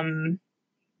feels,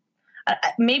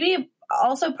 maybe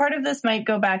also part of this might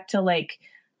go back to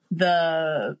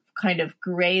the kind of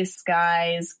gray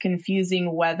skies,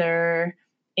 confusing weather,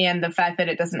 and the fact that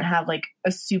it doesn't have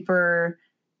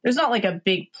there's not a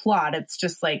big plot. It's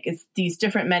just it's these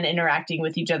different men interacting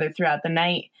with each other throughout the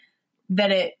night,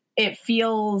 that it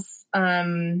feels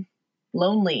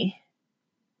lonely.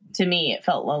 To me, it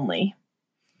felt lonely.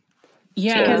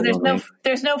 Yeah, because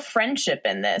there's no friendship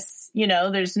in this,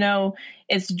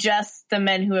 it's just the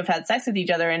men who have had sex with each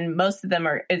other, and most of them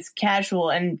it's casual,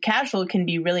 and casual can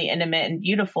be really intimate and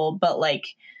beautiful, but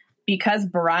because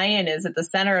Brian is at the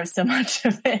center of so much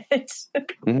of it,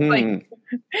 Mm-hmm.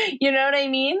 You know what I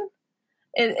mean?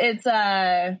 There's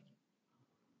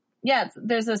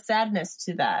a sadness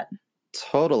to that.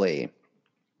 Totally.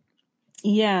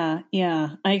 Yeah,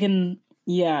 I can.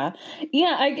 Yeah.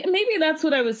 Maybe that's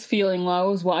what I was feeling while I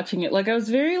was watching it. I was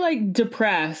very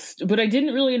depressed, but I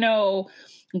didn't really know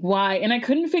why, and I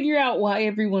couldn't figure out why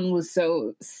everyone was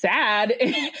so sad.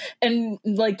 And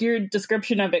your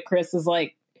description of it, Chris, is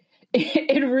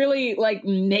it really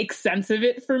makes sense of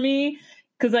it for me,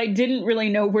 because I didn't really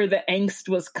know where the angst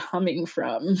was coming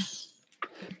from.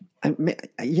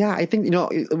 I think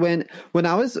when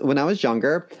I was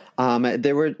younger,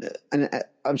 there were, and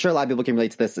I'm sure a lot of people can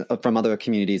relate to this from other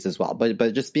communities as well.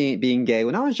 But just being gay,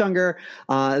 when I was younger,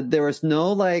 there was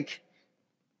no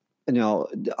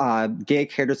gay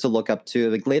characters to look up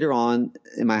to. Later on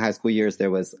in my high school years,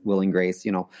 there was Will and Grace,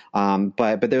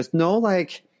 but there's no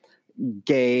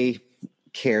gay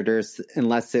characters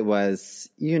unless it was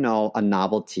a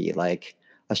novelty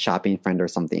a shopping friend or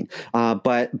something.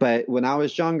 But when I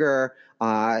was younger,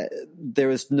 there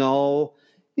was no,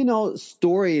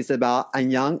 stories about a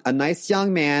nice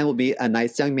young man will be a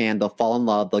nice young man. They'll fall in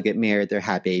love. They'll get married. They'll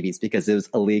have babies, because it was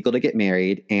illegal to get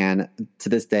married. And to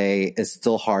this day, it's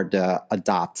still hard to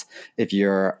adopt if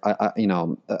you're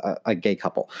a gay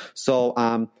couple. So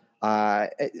I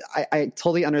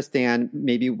totally understand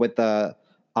maybe what the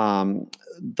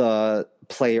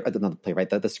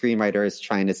screenwriter is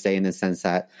trying to say, in the sense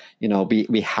that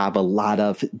we have a lot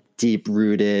of deep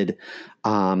rooted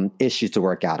issues to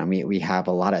work out, and we have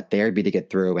a lot of therapy to get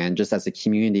through, and just as a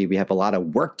community we have a lot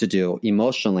of work to do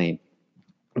emotionally.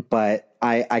 But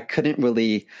I couldn't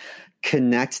really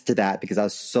connect to that because I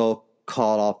was so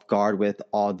caught off guard with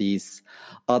all these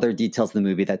other details in the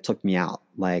movie that took me out,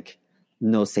 like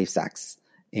no safe sex,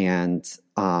 and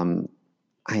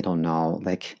I don't know,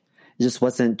 just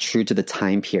wasn't true to the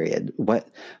time period. What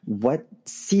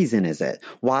season is it?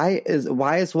 Why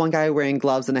is one guy wearing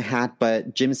gloves and a hat,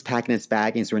 but Jim's packing his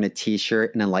bag and he's wearing a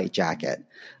t-shirt and a light jacket?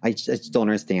 I just don't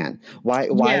understand. Why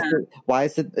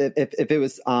is it if it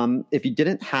was if you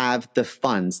didn't have the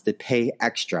funds to pay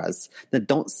extras, then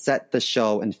don't set the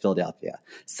show in Philadelphia.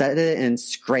 Set it in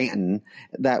Scranton.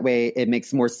 That way it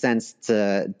makes more sense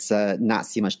to not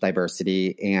see much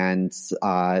diversity, and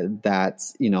that,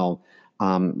 you know,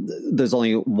 there's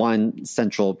only one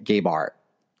central gay bar.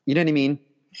 You know what I mean?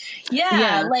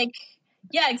 Yeah.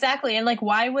 Exactly. And like,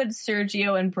 why would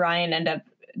Sergio and Brian end up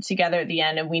together at the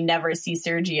end and we never see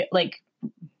Sergio? Like,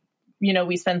 you know,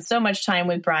 we spend so much time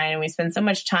with Brian and we spend so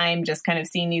much time just kind of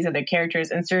seeing these other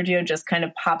characters, and Sergio just kind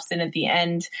of pops in at the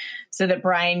end so that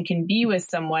Brian can be with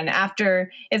someone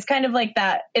after. It's kind of like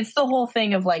that. It's the whole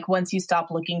thing of like, once you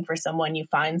stop looking for someone, you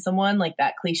find someone, like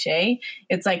that cliche.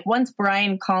 It's like, once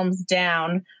Brian calms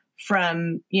down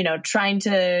from, you know, trying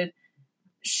to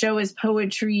show his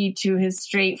poetry to his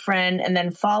straight friend and then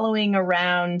following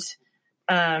around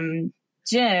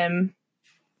Jim,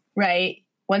 right?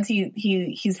 Once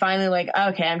he's finally like,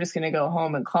 okay, I'm just going to go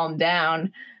home and calm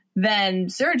down, then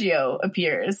Sergio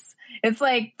appears. It's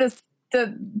like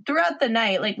throughout the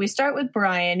night, like, we start with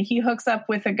Brian. He hooks up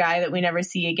with a guy that we never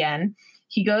see again.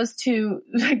 He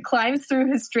climbs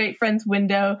through his straight friend's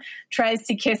window, tries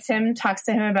to kiss him, talks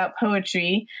to him about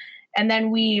poetry. And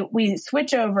then we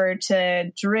switch over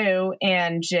to Drew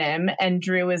and Jim, and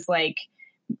Drew is like,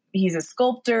 he's a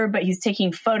sculptor, but he's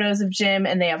taking photos of Jim,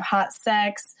 and they have hot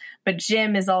sex. But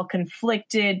Jim is all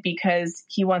conflicted because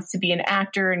he wants to be an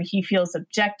actor and he feels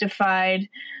objectified.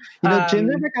 You know, Jim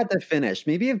never got the finish.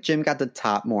 Maybe if Jim got the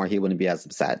top more, he wouldn't be as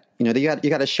upset. You know, you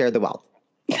got to share the wealth.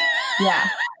 Yeah.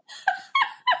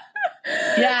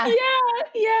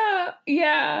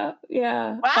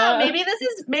 Yeah. Wow,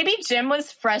 maybe Jim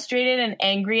was frustrated and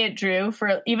angry at Drew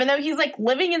for, even though he's like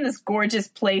living in this gorgeous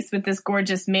place with this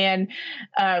gorgeous man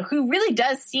who really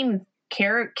does seem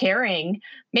caring.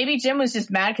 Maybe Jim was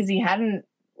just mad because he hadn't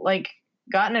like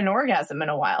gotten an orgasm in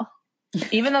a while,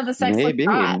 even though the sex looked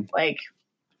hot. Like,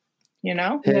 you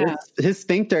know, his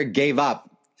sphincter gave up.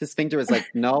 His sphincter was like,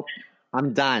 nope,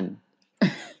 I'm done.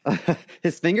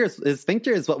 His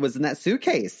sphincter is what was in that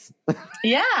suitcase.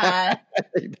 Yeah.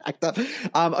 He backed up.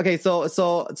 Okay, so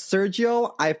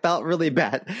Sergio, I felt really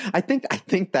bad. I think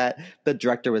that the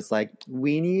director was like,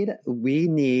 we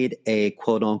need a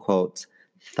quote unquote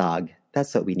thug.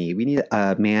 That's what we need. We need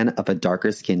a man of a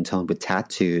darker skin tone with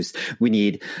tattoos. We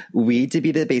need weed to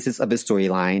be the basis of his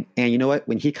storyline. And you know what?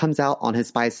 When he comes out on his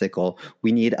bicycle,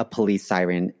 we need a police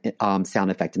siren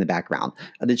sound effect in the background.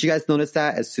 Did you guys notice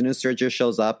that? As soon as Sergio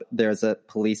shows up, there's a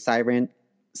police siren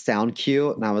sound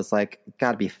cue. And I was like,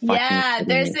 gotta be fucking kidding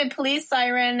there's me. a police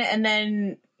siren. And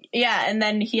then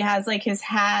he has like his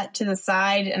hat to the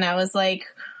side. And I was like,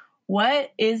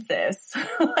 what is this?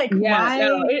 Like, why?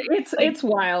 No, it's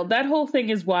wild. That whole thing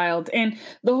is wild. And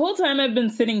the whole time I've been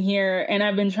sitting here and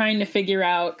I've been trying to figure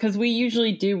out, because we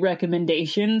usually do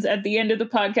recommendations at the end of the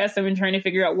podcast. I've been trying to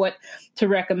figure out what to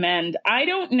recommend. I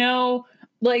don't know.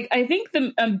 Like, I think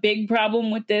a big problem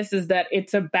with this is that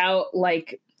it's about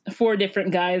like 4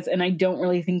 different guys. And I don't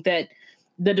really think that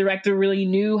the director really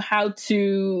knew how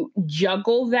to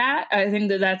juggle that. I think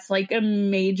that that's like a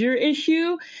major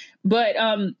issue. But,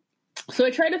 so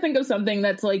I try to think of something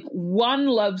that's like one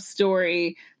love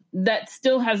story that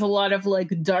still has a lot of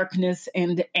like darkness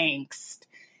and angst.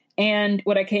 And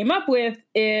what I came up with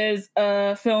is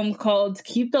a film called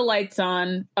Keep the Lights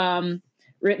On,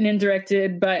 written and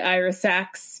directed by Ira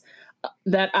Sachs,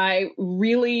 that I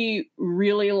really,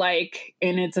 really like.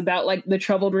 And it's about like the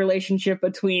troubled relationship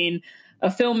between a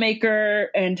filmmaker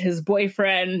and his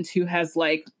boyfriend who has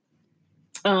like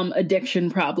addiction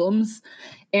problems.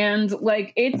 And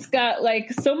like, it's got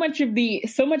like so much of the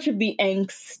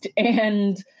angst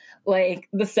and like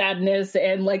the sadness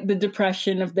and like the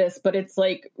depression of this, but it's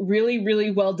like really, really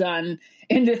well done.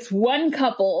 And it's one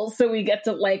couple. So we get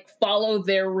to like follow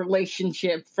their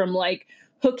relationship from like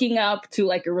hooking up to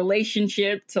like a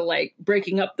relationship to like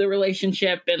breaking up the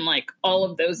relationship and like all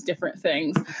of those different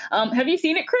things. Have you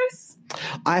seen it, Chris?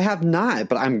 I have not,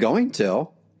 but I'm going to.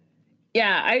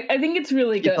 Yeah, I think it's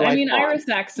really good. I mean, Ira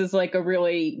Sachs is like a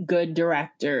really good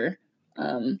director.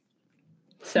 I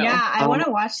want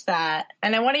to watch that.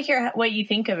 And I want to hear what you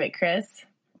think of it, Chris.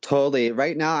 Totally.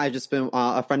 Right now, I've just been,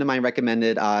 a friend of mine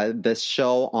recommended this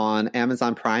show on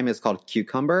Amazon Prime. It's called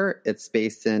Cucumber. It's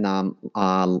based in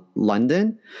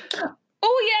London.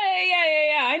 Oh,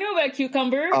 yeah. I know about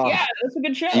Cucumber. Yeah, that's a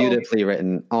good show. Beautifully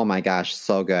written. Oh my gosh,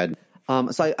 so good.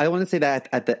 So I want to say that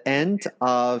at the end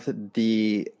of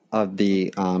the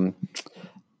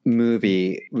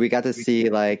movie, we got to see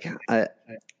like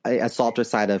a softer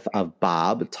side of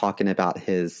Bob talking about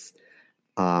his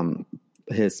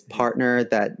partner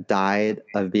that died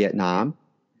of Vietnam.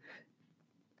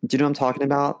 Do you know what I'm talking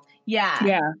about?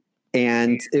 Yeah.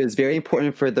 And it was very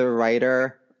important for the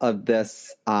writer of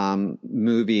this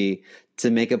movie to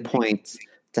make a point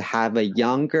to have a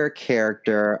younger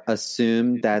character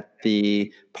assume that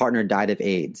the partner died of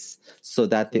AIDS so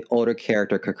that the older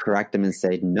character could correct him and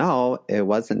say, no, it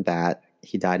wasn't that.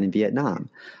 He died in Vietnam.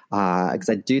 Because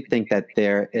I do think that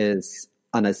there is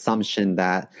an assumption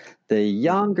that the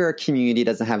younger community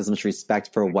doesn't have as much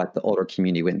respect for what the older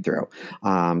community went through.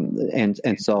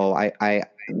 And so I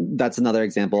that's another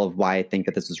example of why I think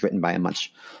that this was written by a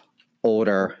much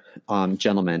older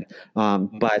gentleman.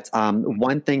 But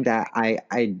one thing that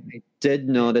I did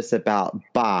notice about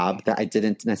Bob that I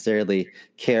didn't necessarily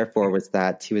care for was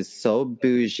that he was so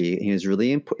bougie. It was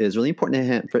really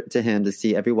important to him to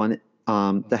see everyone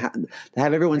to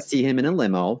have everyone see him in a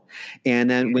limo. And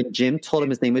then when Jim told him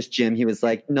his name was Jim, he was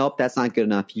like, nope, that's not good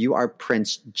enough. You are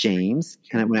Prince James.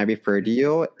 And when I refer to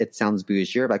you, it sounds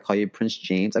bougier. If I call you Prince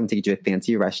James, I'm going to take you to a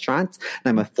fancy restaurant and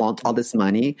I'm going to flaunt all this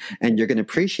money and you're going to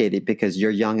appreciate it because you're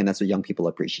young and that's what young people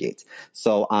appreciate.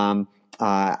 So,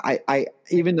 I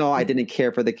even though I didn't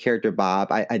care for the character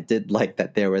Bob, I did like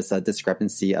that there was a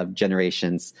discrepancy of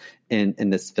generations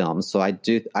in this film. So I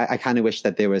kind of wish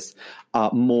that there was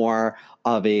more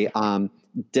of a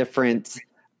different.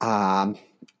 I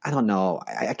don't know.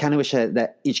 I kind of wish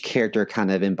that each character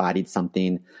kind of embodied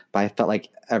something, but I felt like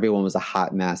everyone was a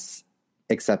hot mess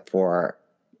except for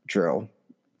Drew.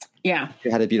 Yeah, he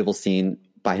had a beautiful scene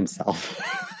by himself.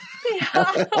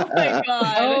 Oh my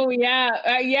God. Oh yeah.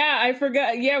 I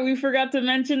forgot. Yeah, we forgot to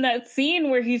mention that scene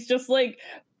where he's just like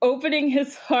opening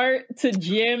his heart to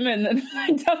Jim and then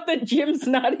finds out that Jim's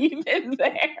not even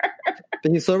there.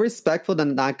 But he's so respectful to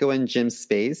not go in Jim's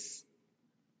space.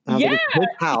 Like, it's his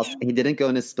house. He didn't go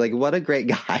in his, like, what a great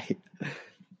guy.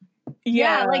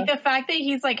 Yeah, like the fact that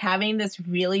he's like having this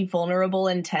really vulnerable,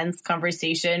 intense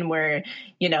conversation where,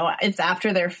 you know, it's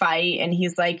after their fight and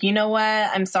he's like, you know what,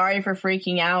 I'm sorry for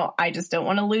freaking out. I just don't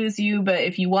want to lose you. But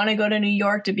if you want to go to New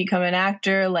York to become an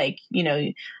actor, like, you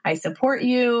know, I support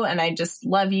you and I just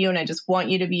love you and I just want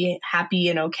you to be happy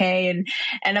and okay.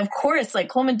 And of course, like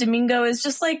Colman Domingo is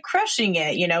just like crushing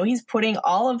it. You know, he's putting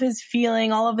all of his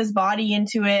feeling, all of his body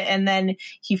into it. And then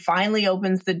he finally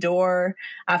opens the door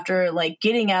after like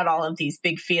getting out all of these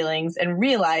big feelings and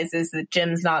realizes that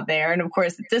Jim's not there. And of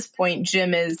course, at this point,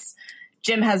 Jim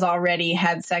has already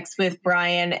had sex with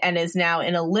Brian and is now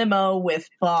in a limo with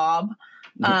Bob.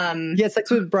 He had sex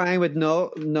with Brian with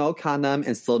no condom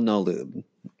and still no lube,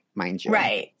 mind you.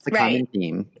 Right. It's a common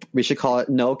theme. We should call it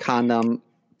No Condom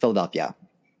Philadelphia.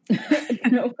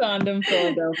 No condom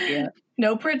Philadelphia.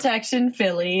 No protection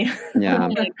Philly. Yeah. Oh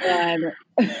my God.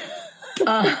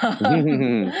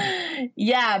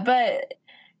 Yeah, but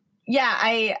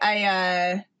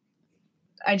yeah,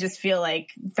 I just feel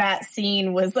like that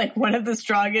scene was like one of the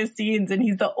strongest scenes and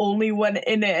he's the only one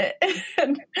in it.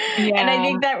 And I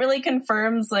think that really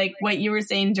confirms like what you were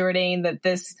saying, Jordan, that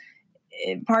this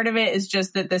part of it is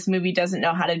just that this movie doesn't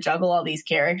know how to juggle all these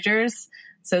characters.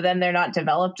 So then they're not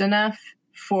developed enough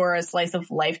for a slice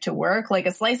of life to work. Like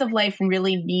a slice of life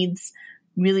really needs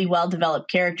really well-developed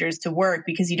characters to work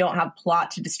because you don't have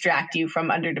plot to distract you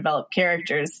from underdeveloped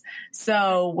characters.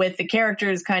 So with the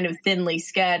characters kind of thinly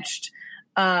sketched,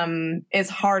 it's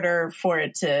harder for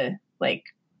it to like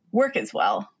work as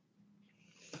well.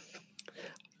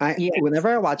 Whenever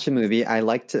I watch a movie, I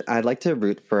like to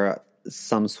root for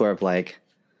some sort of like,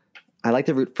 I like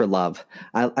to root for love.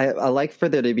 I like for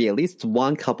there to be at least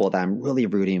one couple that I'm really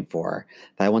rooting for,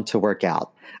 that I want to work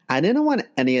out. I didn't want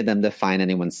any of them to find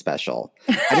anyone special.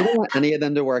 I didn't want any of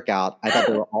them to work out. I thought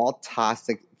they were all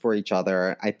toxic for each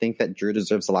other. I think that Drew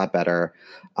deserves a lot better.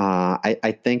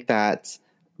 I think that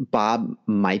Bob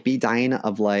might be dying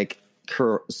of like,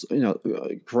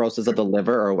 cirrhosis of the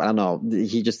liver, or I don't know.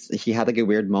 He had like a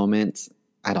weird moment.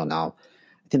 I don't know.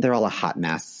 I think they're all a hot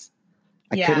mess.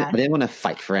 I didn't want to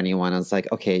fight for anyone. I was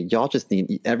like, okay, y'all just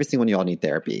every single one of y'all need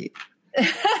therapy.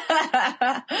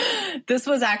 This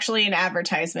was actually an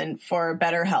advertisement for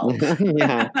BetterHelp.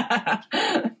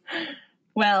 Yeah.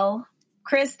 Well,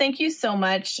 Chris, thank you so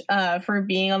much for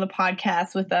being on the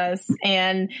podcast with us.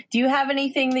 And do you have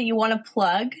anything that you want to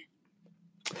plug?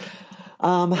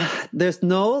 There's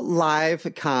no live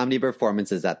comedy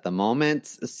performances at the moment,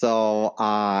 so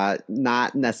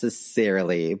not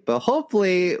necessarily. But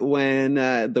hopefully when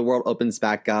the world opens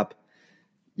back up,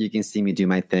 you can see me do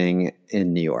my thing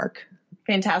in New York.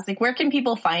 Fantastic. Where can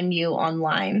people find you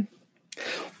online?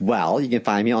 Well, you can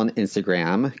find me on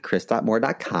Instagram,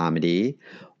 chris.moore.comedy,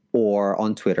 or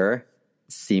on Twitter,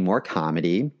 Seymour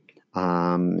Comedy.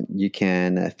 You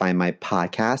can find my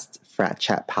podcast, Frat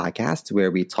Chat Podcast,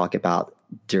 where we talk about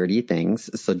dirty things.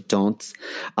 So don't,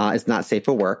 it's not safe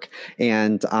for work.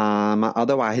 And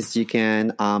otherwise, you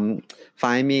can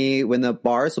find me when the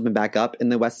bars open back up in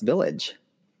the West Village.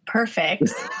 Perfect.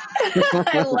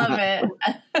 I love it.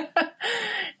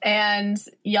 And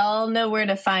y'all know where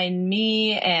to find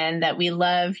me and that we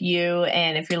love you.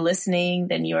 And if you're listening,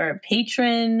 then you're a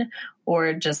patron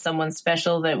or just someone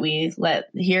special that we let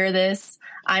hear this.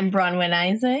 I'm Bronwyn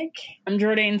Isaac. I'm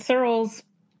Jordan Searles.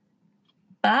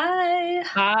 Bye.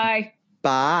 Bye.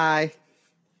 Bye.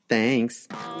 Thanks.